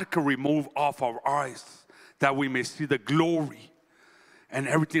God can remove off our eyes, that we may see the glory and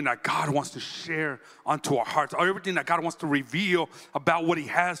everything that God wants to share onto our hearts, or everything that God wants to reveal about what he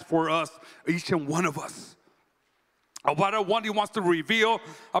has for us, each and one of us. About what he wants to reveal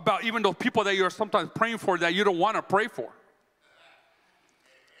about even those people that you're sometimes praying for that you don't want to pray for.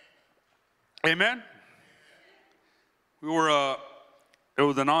 Amen? It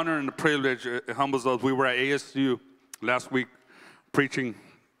was an honor and a privilege. It humbles us. We were at ASU last week preaching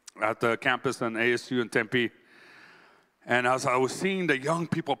at the campus in ASU in Tempe. And as I was seeing the young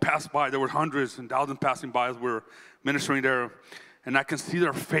people pass by, there were hundreds and thousands passing by as we were ministering there. And I can see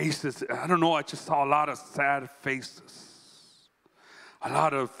their faces. I don't know, I just saw a lot of sad faces. A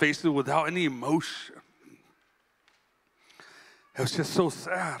lot of faces without any emotion. It was just so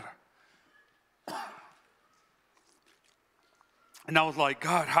sad. And I was like,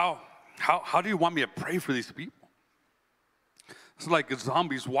 God, how do you want me to pray for these people? It's like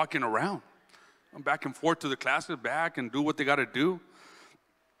zombies walking around. Back and forth to the classes, back and do what they got to do.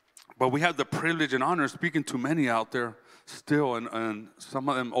 But we have the privilege and honor of speaking to many out there still. And some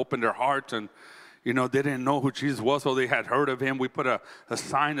of them opened their hearts and, you know, they didn't know who Jesus was, so they had heard of him. We put a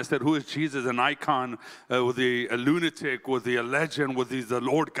sign that said, who is Jesus? An icon with a lunatic, with a legend, with the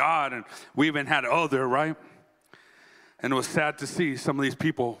Lord God. And we even had other, right? And it was sad to see some of these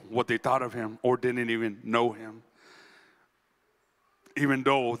people, what they thought of him or didn't even know him. Even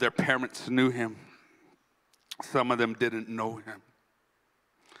though their parents knew him, some of them didn't know him.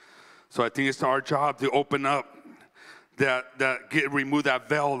 So I think it's our job to open up remove that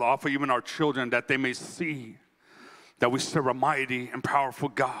veil off of even our children, that they may see that we serve a mighty and powerful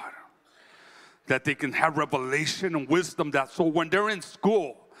God. That they can have revelation and wisdom, that so when they're in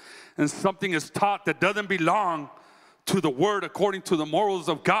school and something is taught that doesn't belong to the word according to the morals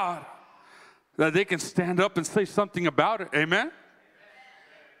of God, that they can stand up and say something about it. Amen?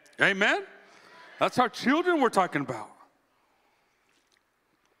 Amen? That's our children we're talking about.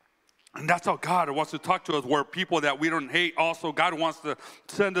 And that's how God wants to talk to us. We're people that we don't hate. Also, God wants to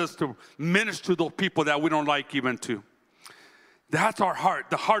send us to minister to those people that we don't like even to. That's our heart,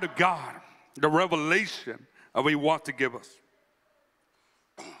 the heart of God, the revelation of what He wants to give us.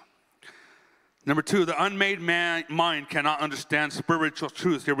 Number 2, the unmade mind cannot understand spiritual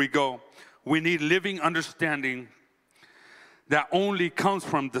truth. Here we go. We need living understanding that only comes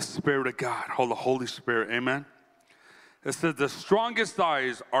from the Spirit of God, or the Holy Spirit. Amen. It says the strongest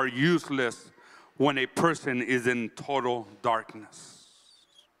eyes are useless when a person is in total darkness.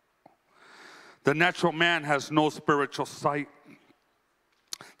 The natural man has no spiritual sight.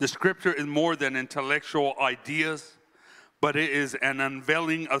 The scripture is more than intellectual ideas, but it is an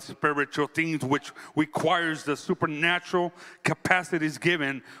unveiling of spiritual things which requires the supernatural capacities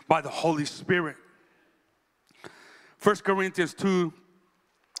given by the Holy Spirit. 1 Corinthians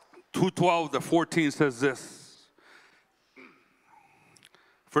 2:12-14 says this.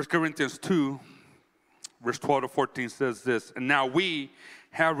 1 Corinthians 2, verse 12-14 says this. And now we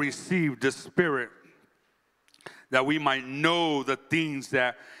have received the Spirit that we might know the things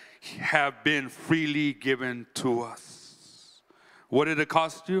that have been freely given to us. What did it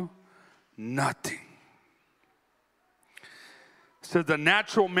cost you? Nothing. It says the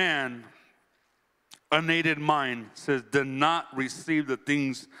natural man, unaided mind, says, do not receive the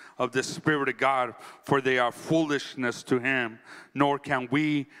things of the Spirit of God, for they are foolishness to him, nor can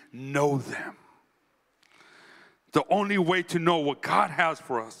we know them. The only way to know what God has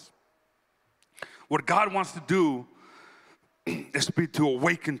for us, what God wants to do, is to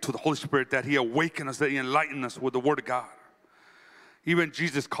awaken to the Holy Spirit, that He awaken us, that He enlighten us with the Word of God. Even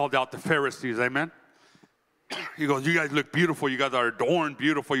Jesus called out the Pharisees, amen? He goes, you guys look beautiful, you guys are adorned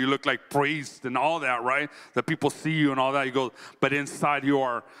beautiful, you look like priests and all that, right? That people see you and all that. He goes, but inside you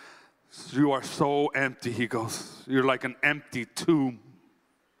are so empty. He goes, you're like an empty tomb.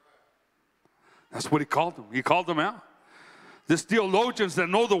 That's what He called them. He called them out. There's theologians that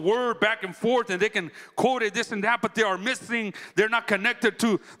know the word back and forth and they can quote it, this and that, but they are missing, they're not connected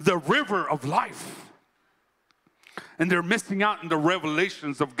to the river of life. And they're missing out in the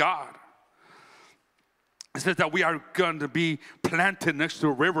revelations of God. It says that we are going to be planted next to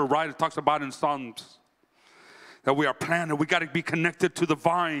a river, right? It talks about in Psalms that we are planted. We got to be connected to the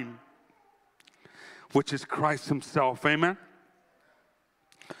vine, which is Christ Himself. Amen?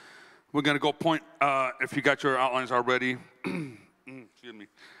 We're going to go if you got your outlines already, excuse me,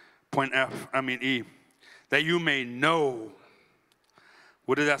 E, that you may know.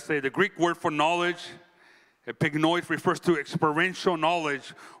 What did that say? The Greek word for knowledge, epignois, refers to experiential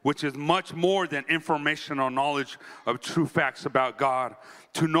knowledge, which is much more than informational knowledge of true facts about God.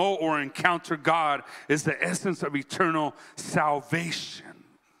 To know or encounter God is the essence of eternal salvation.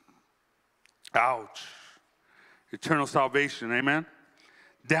 Ouch. Eternal salvation, amen?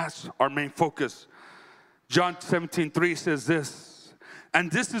 That's our main focus. John 17:3 says this,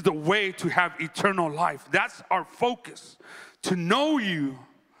 and this is the way to have eternal life. That's our focus, to know You,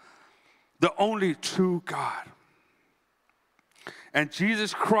 the only true God, and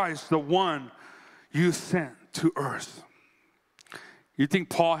Jesus Christ, the one You sent to earth. You think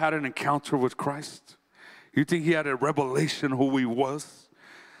Paul had an encounter with Christ? You think he had a revelation who He was?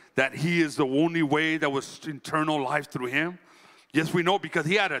 That He is the only way that was eternal life through Him? Yes, we know, because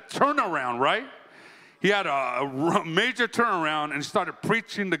he had a turnaround, right? He had a major turnaround and started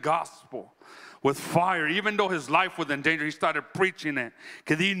preaching the gospel with fire. Even though his life was in danger, he started preaching it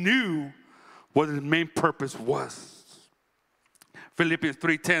because he knew what his main purpose was. Philippians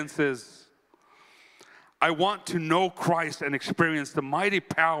 3:10 says, I want to know Christ and experience the mighty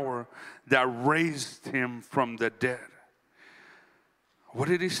power that raised Him from the dead. What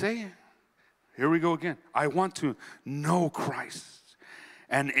did he say? Here we go again. I want to know Christ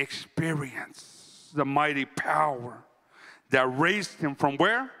and experience the mighty power that raised Him from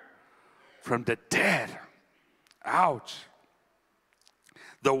where? From the dead. Ouch.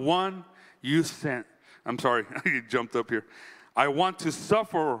 The one You sent. I'm sorry, you jumped up here. I want to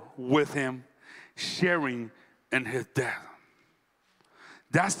suffer with Him, sharing in His death.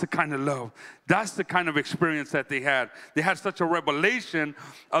 That's the kind of love. That's the kind of experience that they had. They had such a revelation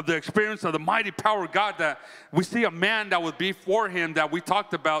of the experience of the mighty power of God that we see a man that was before him that we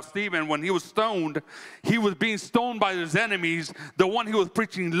talked about, Stephen, when he was stoned. He was being stoned by his enemies, the one he was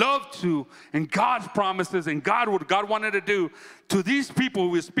preaching love to and God's promises and what God wanted to do to these people who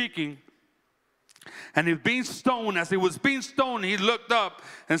he was speaking. And he was being stoned. As he was being stoned, he looked up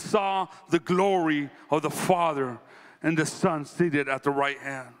and saw the glory of the Father and the Son seated at the right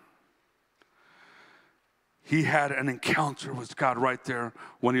hand. He had an encounter with God right there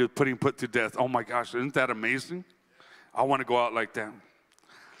when he was put to death. Oh my gosh, isn't that amazing? I want to go out like that.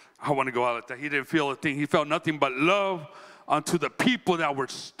 I want to go out like that. He didn't feel a thing. He felt nothing but love unto the people that were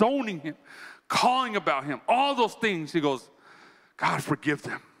stoning him, calling about him, all those things. He goes, God, forgive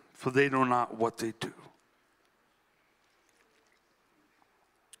them, for they know not what they do.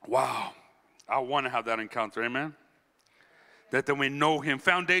 Wow. I want to have that encounter. Amen. That we know him.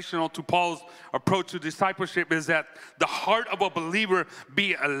 Foundational to Paul's approach to discipleship is that the heart of a believer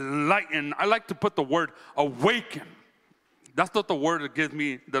be enlightened. I like to put the word awaken. That's not the word that gives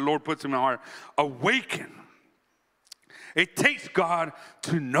me, the Lord puts in my heart. Awaken. It takes God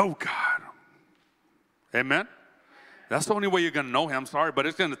to know God. Amen? That's the only way you're going to know him. I'm sorry, but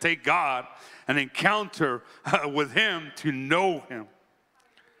it's going to take God, an encounter with him to know him.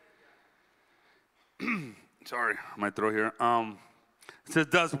 Sorry, my throat here. It says,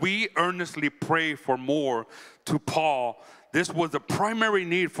 thus we earnestly pray for more to Paul. This was the primary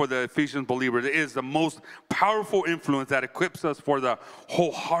need for the Ephesian believers. It is the most powerful influence that equips us for the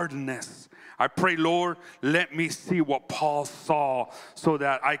wholeheartedness. I pray, Lord, let me see what Paul saw so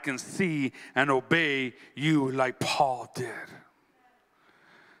that I can see and obey you like Paul did.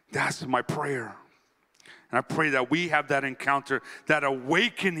 That's my prayer. And I pray that we have that encounter, that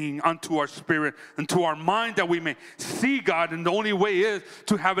awakening unto our spirit and to our mind, that we may see God. And the only way is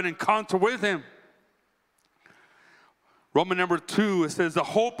to have an encounter with him. Roman number 2, it says the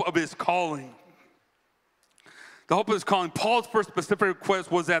hope of his calling. The hope of his calling. Paul's first specific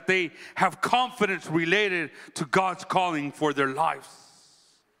request was that they have confidence related to God's calling for their lives.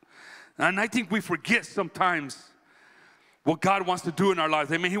 And I think we forget sometimes what God wants to do in our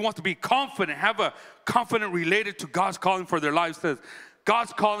lives. Amen. He wants to be confident, have a confidence related to God's calling for their lives. Says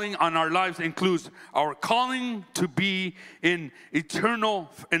God's calling on our lives includes our calling to be in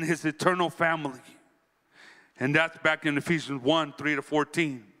his eternal family. And that's back in Ephesians 1,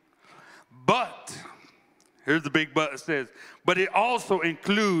 3-14. But, here's the big but, it says, but it also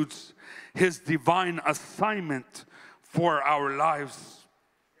includes his divine assignment for our lives.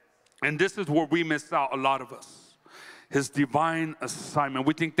 And this is where we miss out, a lot of us. His divine assignment.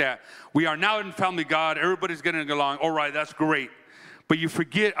 We think that we are now in family God, everybody's getting along, all right, that's great. But you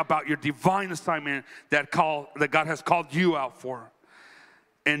forget about your divine assignment that God has called you out for.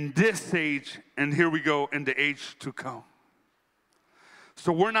 In this age, and here we go, in the age to come.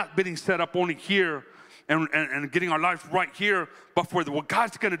 So we're not being set up only here and getting our lives right here, but for what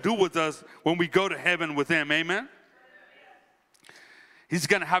God's going to do with us when we go to heaven with him, amen? He's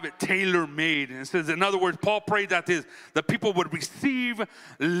going to have it tailor-made. And it says, in other words, Paul prayed that the people would receive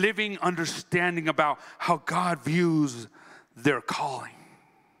living understanding about how God views their calling.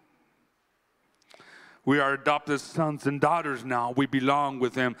 We are adopted sons and daughters now. We belong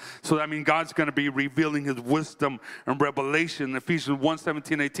with him. So that means God's going to be revealing his wisdom and revelation. Ephesians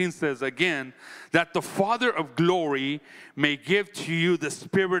 1:17-18 says again, that the Father of glory may give to you the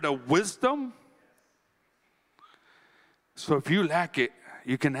spirit of wisdom. So if you lack it,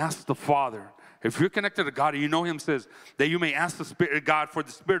 you can ask the Father. If you're connected to God and you know him, says that you may ask the Spirit of God for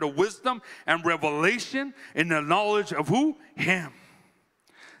the spirit of wisdom and revelation in the knowledge of who? Him.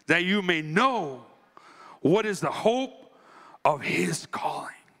 That you may know what is the hope of his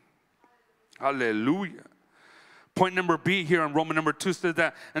calling. Hallelujah. Point number B here in Roman number 2 says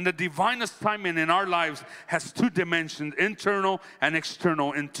that, and the divine assignment in our lives has 2 dimensions, internal and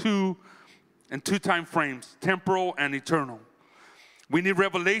external, in two time frames, temporal and eternal. We need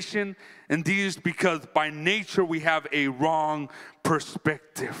revelation in these because by nature we have a wrong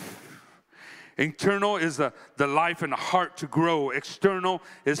perspective. Internal is the life and the heart to grow. External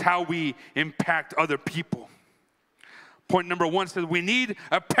is how we impact other people. Point number 1 says we need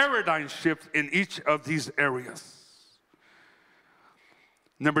a paradigm shift in each of these areas.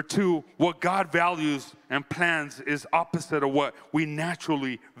 Number 2, what God values and plans is opposite of what we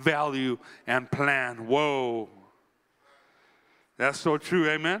naturally value and plan. Whoa. That's so true,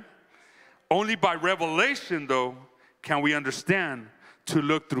 amen? Only by revelation, though, can we understand to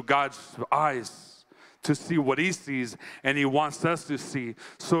look through God's eyes, to see what he sees, and he wants us to see.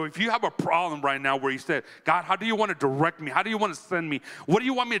 So if you have a problem right now where you said, God, how do you want to direct me? How do you want to send me? What do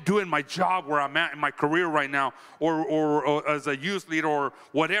you want me to do in my job where I'm at in my career right now, or as a youth leader, or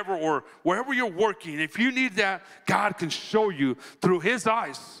whatever, or wherever you're working? If you need that, God can show you through his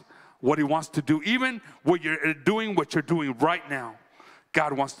eyes what he wants to do. Even when you're doing what you're doing right now,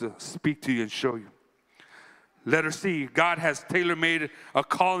 God wants to speak to you and show you. Letter C, God has tailor-made a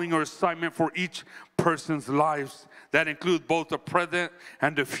calling or assignment for each person's lives that include both the present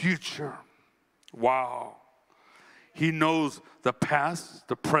and the future. Wow. He knows the past,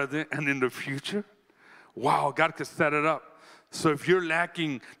 the present, and in the future. Wow, God can set it up. So if you're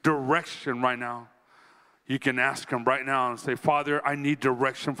lacking direction right now, you can ask him right now and say, Father, I need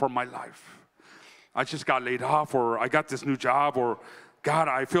direction for my life. I just got laid off, or I got this new job, or God,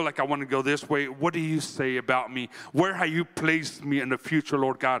 I feel like I want to go this way. What do you say about me? Where have you placed me in the future,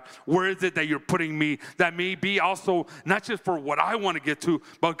 Lord God? Where is it that you're putting me? That may be also not just for what I want to get to,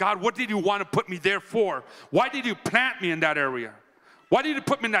 but God, what did you want to put me there for? Why did you plant me in that area? Why did you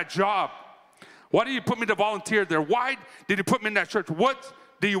put me in that job? Why did you put me to volunteer there? Why did you put me in that church? What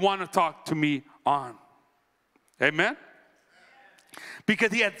do you want to talk to me on? Amen?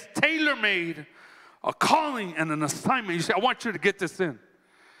 Because he has tailor-made a calling and an assignment. You say, I want you to get this in.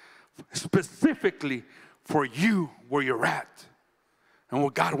 Specifically for you, where you're at. And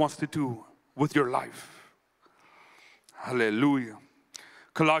what God wants to do with your life. Hallelujah.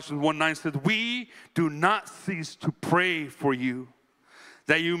 Colossians 1:9 says, we do not cease to pray for you,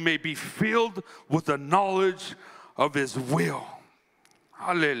 that you may be filled with the knowledge of his will.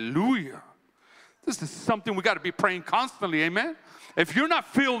 Hallelujah. This is something we got to be praying constantly, amen? If you're not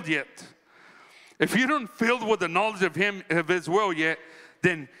filled yet, if you're not filled with the knowledge of him, of his will yet,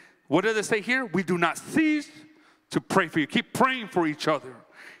 then what does it say here? We do not cease to pray for you. Keep praying for each other.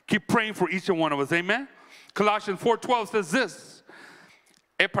 Keep praying for each and one of us, amen? Colossians 4:12 says this,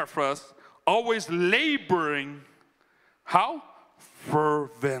 Epaphras, always laboring, how?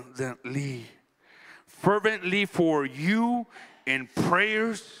 Fervently. Fervently for you in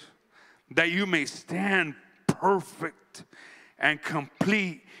prayers, that you may stand perfect and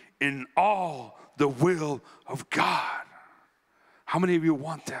complete in all the will of God. How many of you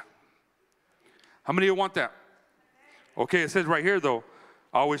want that? How many of you want that? Okay, it says right here though,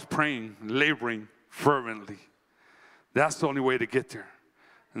 always praying, laboring fervently. That's the only way to get there.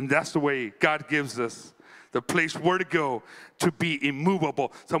 And that's the way God gives us the place where to go to be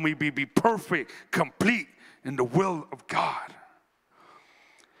immovable. So we be perfect, complete in the will of God.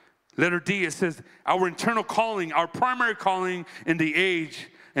 Letter D, it says, our internal calling, our primary calling in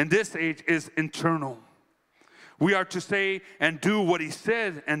this age is internal. We are to say and do what he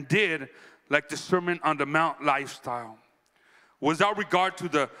said and did, like the Sermon on the Mount lifestyle. Without regard to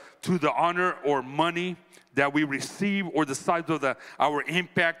the honor or money that we receive, or the size of our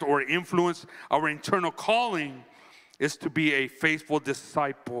impact or influence, our internal calling is to be a faithful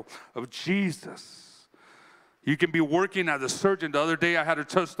disciple of Jesus. You can be working as a surgeon. The other day I had a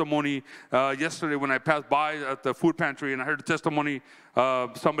testimony, yesterday when I passed by at the food pantry, and I heard a testimony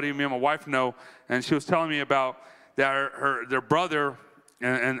somebody me and my wife know, and she was telling me about their brother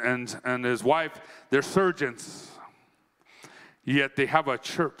and his wife, they're surgeons, yet they have a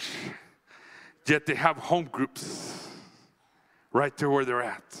church, yet they have home groups right there where they're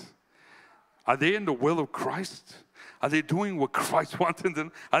at. Are they in the will of Christ? Are they doing what Christ wants them to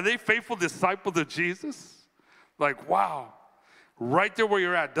do? Are they faithful disciples of Jesus? Like, wow, right there where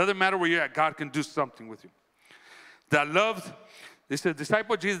you're at. Doesn't matter where you're at, God can do something with you. They said,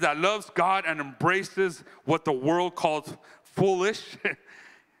 disciple of Jesus that loves God and embraces what the world calls foolish,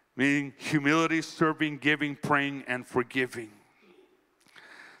 meaning humility, serving, giving, praying, and forgiving.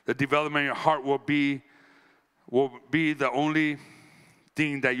 The development of your heart will be the only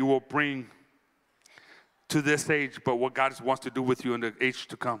thing that you will bring to this age, but what God wants to do with you in the age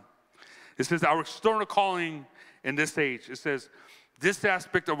to come. It says our external calling in this age, it says, this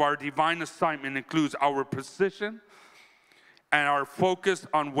aspect of our divine assignment includes our position and our focus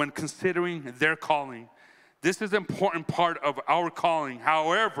on when considering their calling. This is an important part of our calling.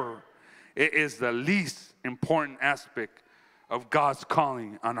 However, it is the least important aspect of God's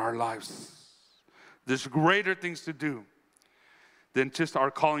calling on our lives. There's greater things to do than just our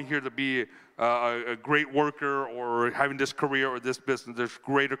calling here to be a great worker or having this career or this business. There's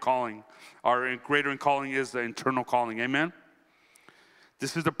greater calling. Our greater calling is the internal calling. Amen?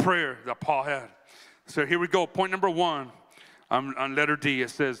 This is the prayer that Paul had. So here we go. Point number 1 on letter D. It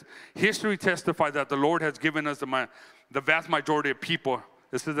says, history testifies that the Lord has given us the vast majority of people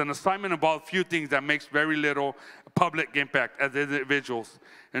This is an assignment involves few things that makes very little public impact as individuals.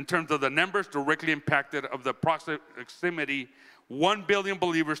 In terms of the numbers directly impacted of the proximity, 1 billion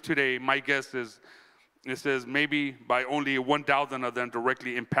believers today, my guess is, it says maybe by only 1,000 of them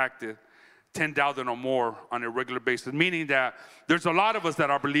directly impacted, 10,000 or more on a regular basis, meaning that there's a lot of us that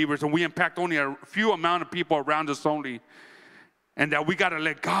are believers and we impact only a few amount of people around us only, and that we got to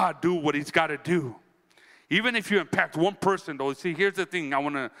let God do what he's got to do. Even if you impact one person, though, see, here's the thing I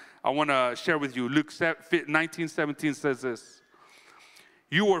want to share with you. Luke 19:17 says this.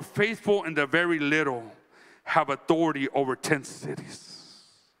 You are faithful in the very little, have authority over 10 cities.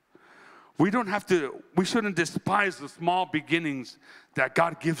 We shouldn't despise the small beginnings that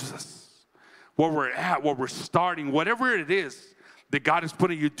God gives us. Where we're at, where we're starting, whatever it is that God is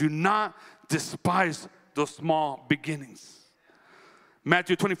putting you, do not despise those small beginnings.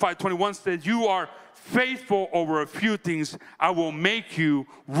 Matthew 25:21 says, you are faithful over a few things, I will make you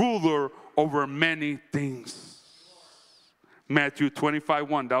ruler over many things. Matthew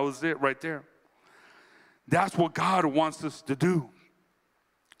 25:1, that was it right there. That's what God wants us to do.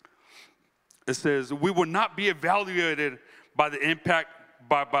 It says, we will not be evaluated by the impact,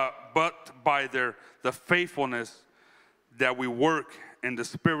 but by the faithfulness that we work in the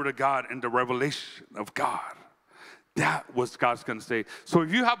Spirit of God and the revelation of God. That was God's going to say. So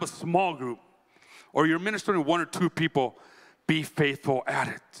if you have a small group, or you're ministering to 1 or 2 people, be faithful at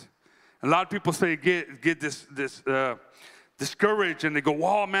it. A lot of people say get discouraged, and they go,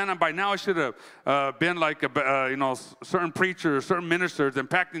 "Wow, man! By now I should have been like a certain preachers, certain ministers,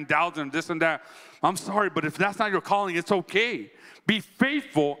 impacting thousands, this and that." I'm sorry, but if that's not your calling, it's okay. Be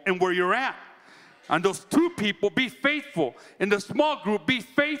faithful in where you're at. And those 2 people, be faithful. In the small group, be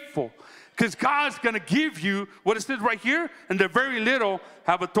faithful. Because God's going to give you what it says right here, and the very little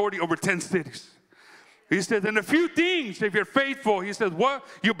have authority over 10 cities. He says, in a few things, if you're faithful, he says, what?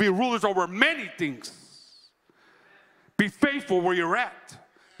 You'll be rulers over many things. Be faithful where you're at.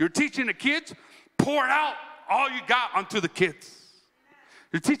 You're teaching the kids, pour out all you got onto the kids.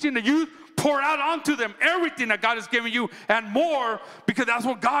 You're teaching the youth, pour out onto them everything that God has given you and more, because that's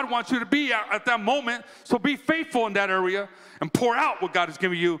what God wants you to be at that moment. So be faithful in that area and pour out what God has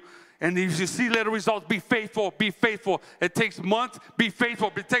given you. And if you see little results, be faithful, be faithful. It takes months, be faithful.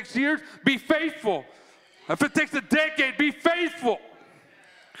 If it takes years, be faithful. If it takes a decade, be faithful.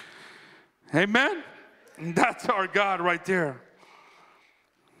 Amen? And that's our God right there.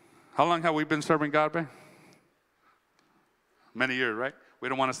 How long have we been serving God, Ben? Many years, right? We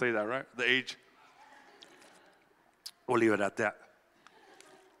don't want to say that, right? The age. We'll leave it at that.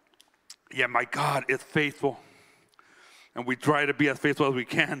 Yeah, my God is faithful. And we try to be as faithful as we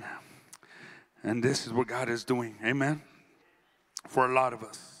can. And this is what God is doing. Amen? For a lot of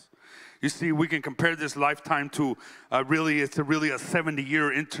us. You see, we can compare this lifetime to it's really a 70-year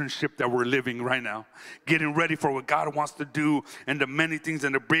internship that we're living right now. Getting ready for what God wants to do and the many things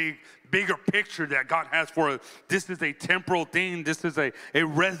and the bigger picture that God has for us. This is a temporal thing. This is a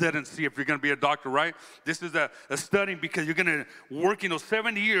residency if you're going to be a doctor, right? This is a studying because you're going to work those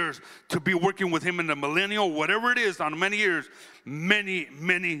 70 years to be working with him in the millennial, whatever it is, on many years, many,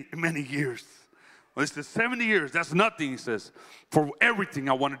 many, many years. Well, this is 70 years. That's nothing, he says, for everything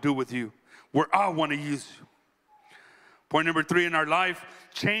I want to do with you, where I want to use you. Point number 3 in our life,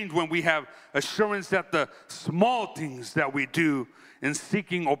 change when we have assurance that the small things that we do in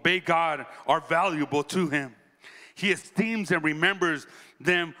seeking obey God are valuable to him. He esteems and remembers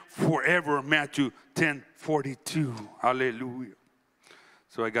them forever. Matthew 10:42. Hallelujah.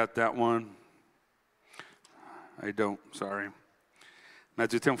 So I got that one. I don't, sorry.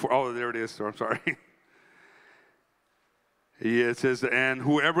 Matthew 10:4. Oh, there it is. So I'm sorry. Yeah, it says, and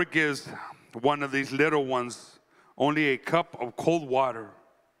whoever gives one of these little ones only a cup of cold water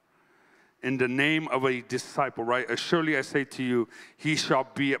in the name of a disciple, right? Surely I say to you, he shall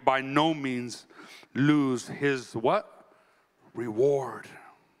be by no means lose his what? Reward.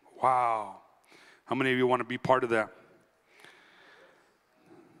 Wow. How many of you want to be part of that?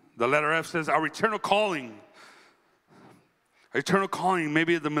 The letter F says, our eternal calling,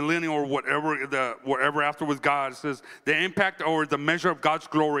 maybe the millennial or whatever after with God, it says the impact or the measure of God's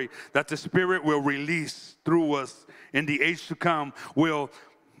glory that the Spirit will release through us in the age to come will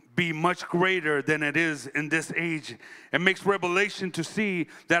be much greater than it is in this age. It makes revelation to see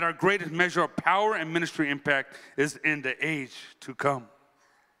that our greatest measure of power and ministry impact is in the age to come.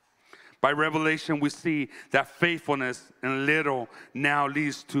 By revelation, we see that faithfulness in little now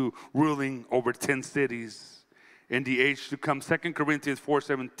leads to ruling over 10 cities. In the age to come, 2 Corinthians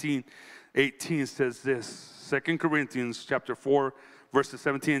 4:17, 18 says this. 2 Corinthians chapter 4, verses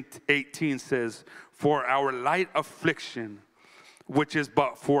 17 and 18 says, for our light affliction, which is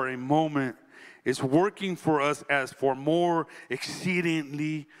but for a moment, is working for us as for more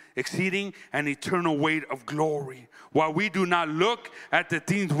exceeding and eternal weight of glory. While we do not look at the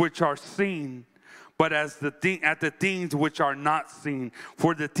things which are seen, but at the things which are not seen.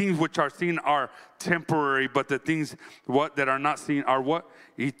 For the things which are seen are temporary, but the things that are not seen are what?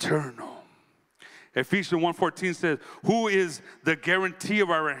 Eternal. Ephesians 1:14 says, who is the guarantee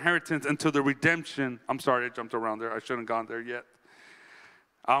of our inheritance until the redemption. I'm sorry, I jumped around there. I shouldn't have gone there yet.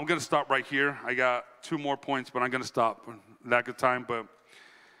 I'm going to stop right here. I got 2 more points, but I'm going to stop. Lack of time, but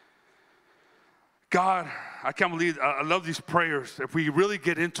God, I can't believe, I love these prayers. If we really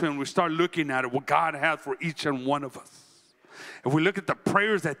get into it and we start looking at it, what God has for each and one of us. If we look at the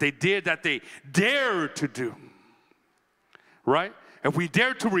prayers that they did, that they dared to do, right? If we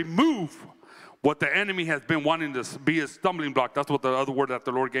dare to remove what the enemy has been wanting to be a stumbling block, that's what the other word that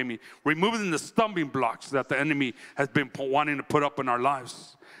the Lord gave me, removing the stumbling blocks that the enemy has been wanting to put up in our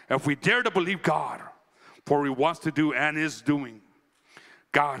lives. If we dare to believe God for what he wants to do and is doing,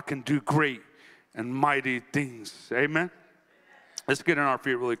 God can do great and mighty things. Amen? Let's get on our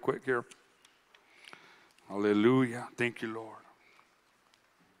feet really quick here. Hallelujah. Thank you, Lord.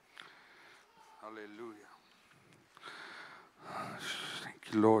 Hallelujah.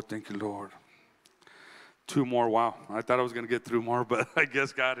 Thank you, Lord. Thank you, Lord. 2 more. Wow. I thought I was going to get through more, but I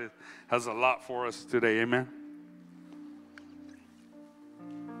guess God has a lot for us today. Amen.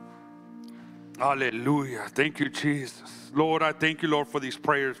 Hallelujah. Thank you, Jesus. Lord, I thank you, Lord, for these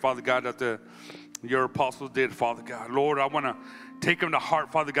prayers, Father God, that your apostles did, Father God. Lord, I want to take them to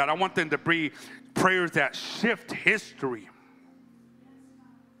heart, Father God. I want them to be prayers that shift history.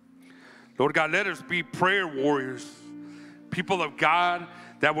 Lord God, let us be prayer warriors, people of God,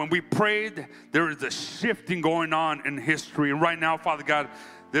 that when we prayed, there is a shifting going on in history. And right now, Father God,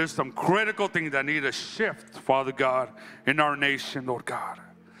 there's some critical things that need a shift, Father God, in our nation, Lord God.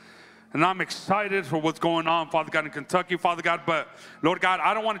 And I'm excited for what's going on, Father God, in Kentucky, Father God. But, Lord God,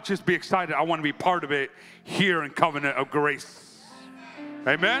 I don't want to just be excited. I want to be part of it here in Covenant of Grace.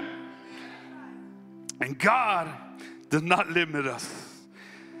 Amen? And God does not limit us.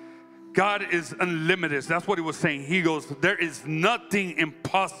 God is unlimited. That's what he was saying. He goes, there is nothing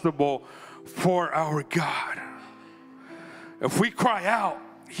impossible for our God. If we cry out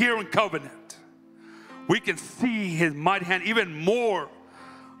here in Covenant, we can see his mighty hand even more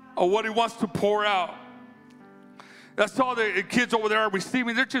of what he wants to pour out. That's all the kids over there are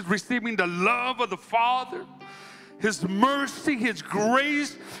receiving. They're just receiving the love of the Father, his mercy, his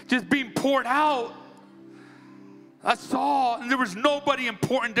grace just being poured out. That's all. And there was nobody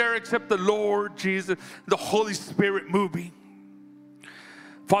important there except the Lord Jesus, the Holy Spirit moving.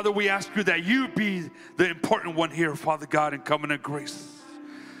 Father, we ask you that you be the important one here, Father God, in Covenant Grace.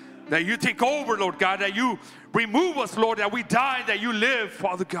 That you take over, Lord God, that you remove us, Lord, that we die, that you live,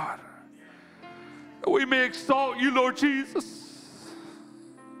 Father God. That we may exalt you, Lord Jesus.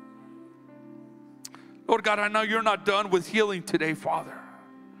 Lord God, I know you're not done with healing today, Father.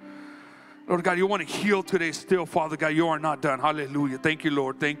 Lord God, you want to heal today still, Father God. You are not done. Hallelujah. Thank you,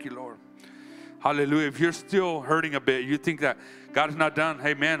 Lord. Thank you, Lord. Hallelujah. If you're still hurting a bit, you think that God is not done,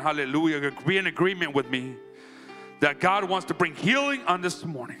 hey man, hallelujah. Be in agreement with me that God wants to bring healing on this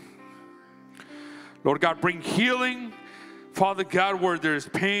morning. Lord God, bring healing, Father God, where there's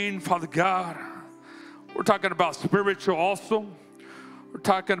pain, Father God. We're talking about spiritual also. We're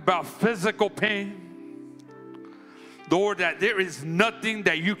talking about physical pain. Lord, that there is nothing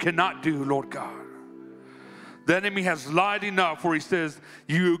that you cannot do, Lord God. The enemy has lied enough where he says,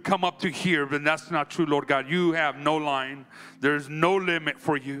 you come up to here, but that's not true, Lord God. You have no line. There's no limit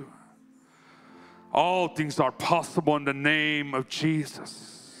for you. All things are possible in the name of Jesus.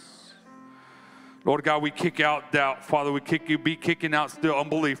 Lord God, we kick out doubt, Father. We be kicking out still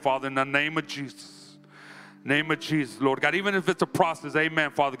unbelief, Father, in the name of Jesus. Name of Jesus, Lord God. Even if it's a process,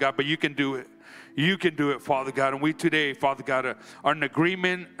 amen, Father God, but you can do it. You can do it, Father God. And we today, Father God, are in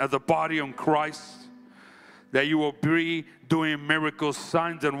agreement as a body of Christ that you will be doing miracles,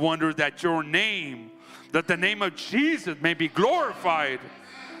 signs, and wonders, that your name, that the name of Jesus may be glorified.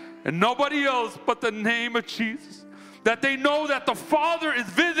 And nobody else but the name of Jesus. That they know that the Father is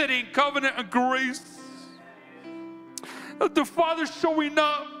visiting Covenant of Grace. That the Father's showing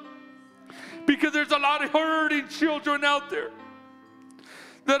up. Because there's a lot of hurting children out there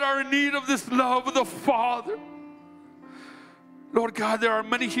that are in need of this love of the Father. Lord God, there are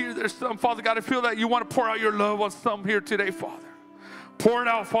many here. There's some, Father God, I feel that you want to pour out your love on some here today, Father. Pour it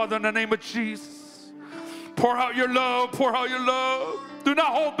out, Father, in the name of Jesus. Pour out your love. Pour out your love. Do not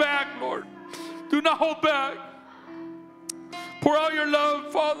hold back, Lord. Do not hold back. Pour out your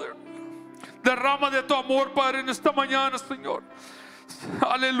love, Father. Derrama de tu amor, Padre, en esta mañana, Señor.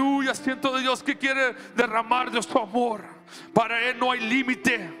 Aleluya, siento de Dios que quiere derramar de su amor. Para Él no hay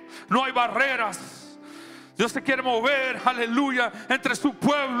límite, no hay barreras. Dios se quiere mover, aleluya, entre su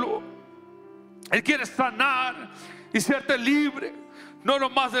pueblo. Él quiere sanar y hacerte libre, no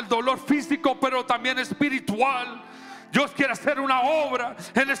nomás del dolor físico, pero también espiritual. Dios quiere hacer una obra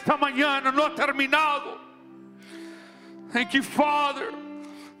en esta mañana, no ha terminado. Thank you, Father.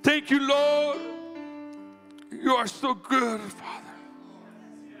 Thank you, Lord. You are so good, Father.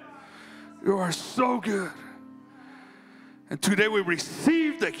 You are so good. And today we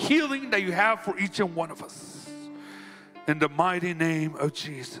receive the healing that you have for each and one of us. In the mighty name of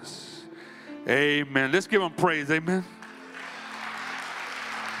Jesus. Amen. Let's give him praise. Amen.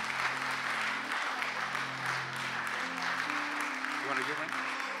 You want to give him?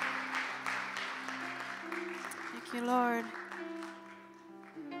 Thank you, Lord.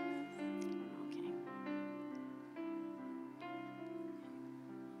 Okay.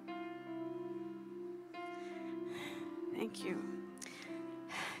 Thank you.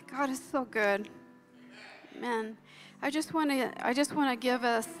 God is so good. Amen. I just want to give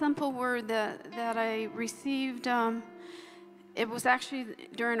a simple word that I received. It was actually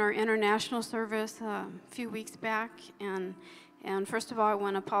during our international service a few weeks back, and first of all, I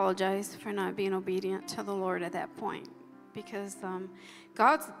want to apologize for not being obedient to the Lord at that point, because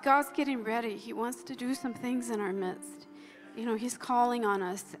God's getting ready. He wants to do some things in our midst. You know, He's calling on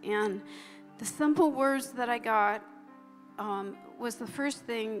us, and the simple words that I got was the first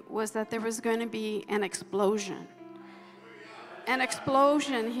thing was that there was going to be an explosion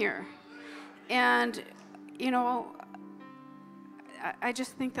here, and you know, I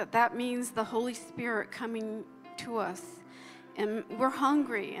just think that means the Holy Spirit coming to us. And we're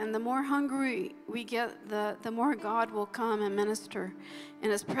hungry, and the more hungry we get, the more God will come and minister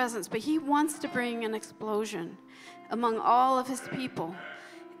in His presence. But He wants to bring an explosion among all of His people.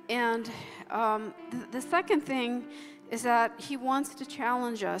 And the second thing is that He wants to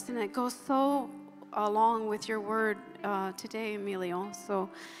challenge us, and it goes so along with your word today, Emilio. So,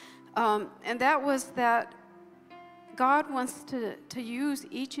 and that was that God wants to use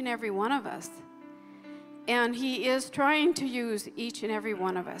each and every one of us. And He is trying to use each and every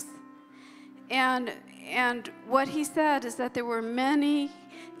one of us. And what He said is that there were many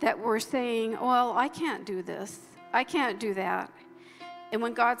that were saying, well, I can't do this. I can't do that. And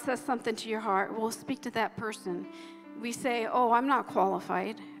when God says something to your heart, we'll speak to that person. We say, oh, I'm not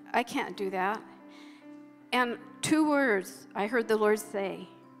qualified. I can't do that. And 2 words I heard the Lord say,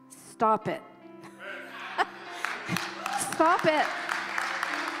 stop it. Stop it.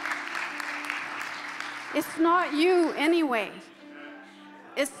 It's not you anyway.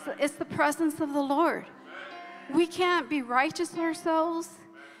 It's the presence of the Lord. We can't be righteous ourselves.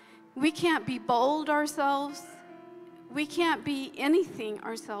 We can't be bold ourselves. We can't be anything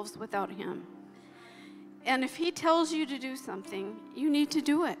ourselves without Him. And if He tells you to do something, you need to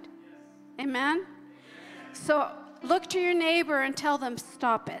do it. Amen? So look to your neighbor and tell them,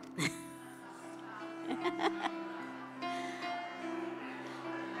 stop it.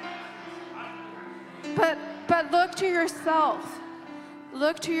 But look to yourself.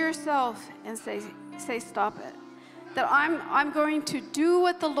 Look to yourself and say stop it. That I'm going to do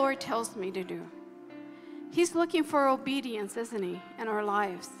what the Lord tells me to do. He's looking for obedience, isn't He, in our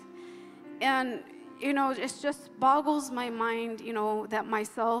lives? And you know, it just boggles my mind, you know, that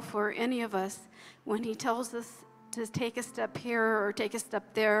myself or any of us, when He tells us to take a step here or take a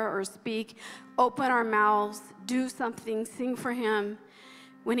step there or speak, open our mouths, do something, sing for Him.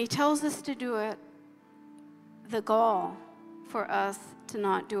 When He tells us to do it, the gall for us to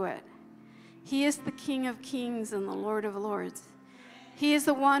not do it. He is the King of Kings and the Lord of Lords. He is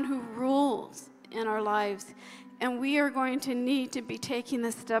the one who rules in our lives, and we are going to need to be taking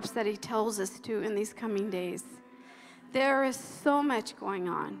the steps that He tells us to in these coming days. There is so much going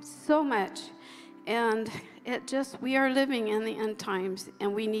on, so much, and we are living in the end times,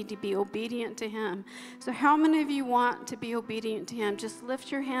 and we need to be obedient to Him. So how many of you want to be obedient to Him? Just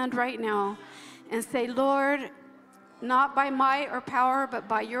lift your hand right now and say, Lord, not by might or power, but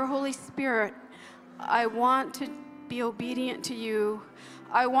by your Holy Spirit, I want to be obedient to you.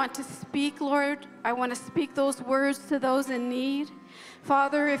 I want to speak, Lord. I want to speak those words to those in need.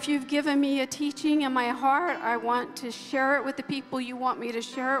 Father, if you've given me a teaching in my heart, I want to share it with the people you want me to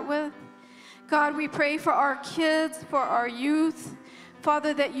share it with. God, we pray for our kids, for our youth.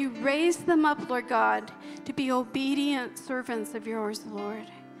 Father, that you raise them up, Lord God, to be obedient servants of yours, Lord.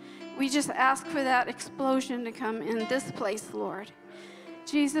 We just ask for that explosion to come in this place, Lord.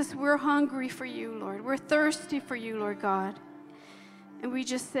 Jesus, we're hungry for you, Lord. We're thirsty for you, Lord God. And we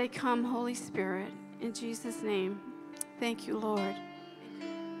just say, come, Holy Spirit, in Jesus' name. Thank you, Lord.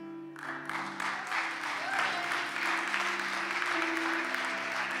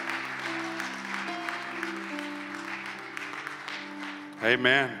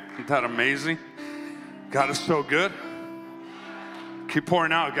 Amen. Isn't that amazing? God is so good. Keep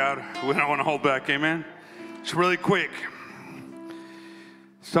pouring out, God. We don't want to hold back. Amen. Just really quick.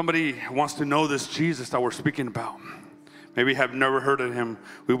 Somebody wants to know this Jesus that we're speaking about. Maybe have never heard of him.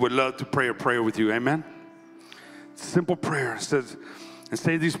 We would love to pray a prayer with you. Amen. Simple prayer. It says, and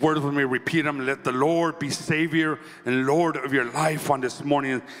say these words with me. Repeat them. Let the Lord be Savior and Lord of your life on this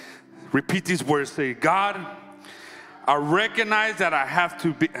morning. Repeat these words. Say, God, I recognize that I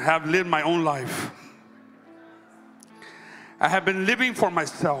have lived my own life. I have been living for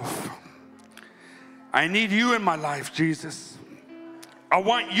myself. I need you in my life, Jesus. I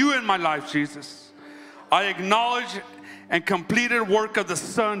want you in my life, Jesus. I acknowledge and completed work of the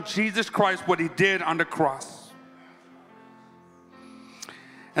Son, Jesus Christ, what he did on the cross.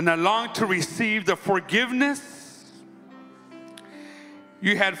 And I long to receive the forgiveness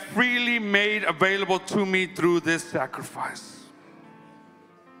you had freely made available to me through this sacrifice.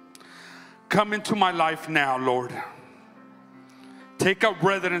 Come into my life now, Lord. Take up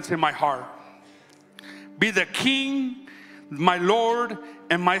residence in my heart. Be the King, my Lord,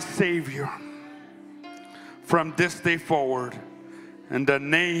 and my Savior from this day forward. In the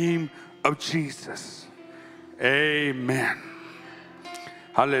name of Jesus. Amen.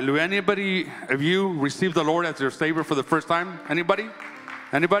 Hallelujah. Anybody of you received the Lord as your Savior for the first time? Anybody?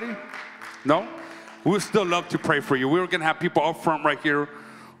 Anybody? No? We would still love to pray for you. We're going to have people up front right here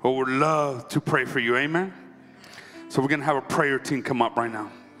who would love to pray for you. Amen? So we're going to have a prayer team come up right now.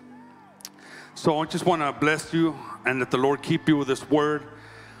 So I just want to bless you and let the Lord keep you with this word.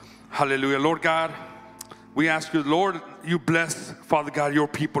 Hallelujah. Lord God, we ask you, Lord, you bless, Father God, your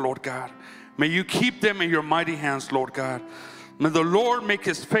people, Lord God. May you keep them in your mighty hands, Lord God. May the Lord make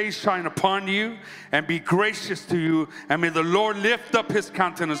his face shine upon you and be gracious to you. And may the Lord lift up his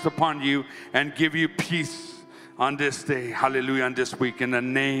countenance upon you and give you peace on this day. Hallelujah. On this week. In the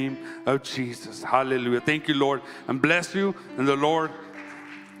name of Jesus. Hallelujah. Thank you, Lord. And bless you. And the Lord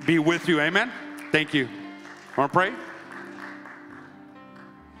be with you. Amen. Thank you. Want to pray?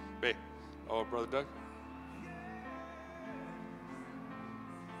 Hey. Oh, Brother Doug.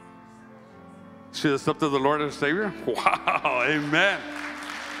 Should have accepted the Lord as Savior? Wow, amen.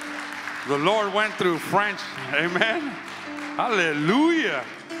 The Lord went through French, amen. Hallelujah.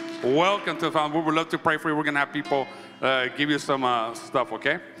 Welcome to the family. We would love to pray for you. We're going to have people give you some stuff,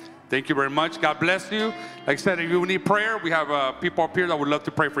 okay? Thank you very much. God bless you. Like I said, if you need prayer, we have people up here that would love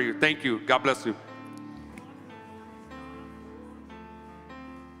to pray for you. Thank you. God bless you.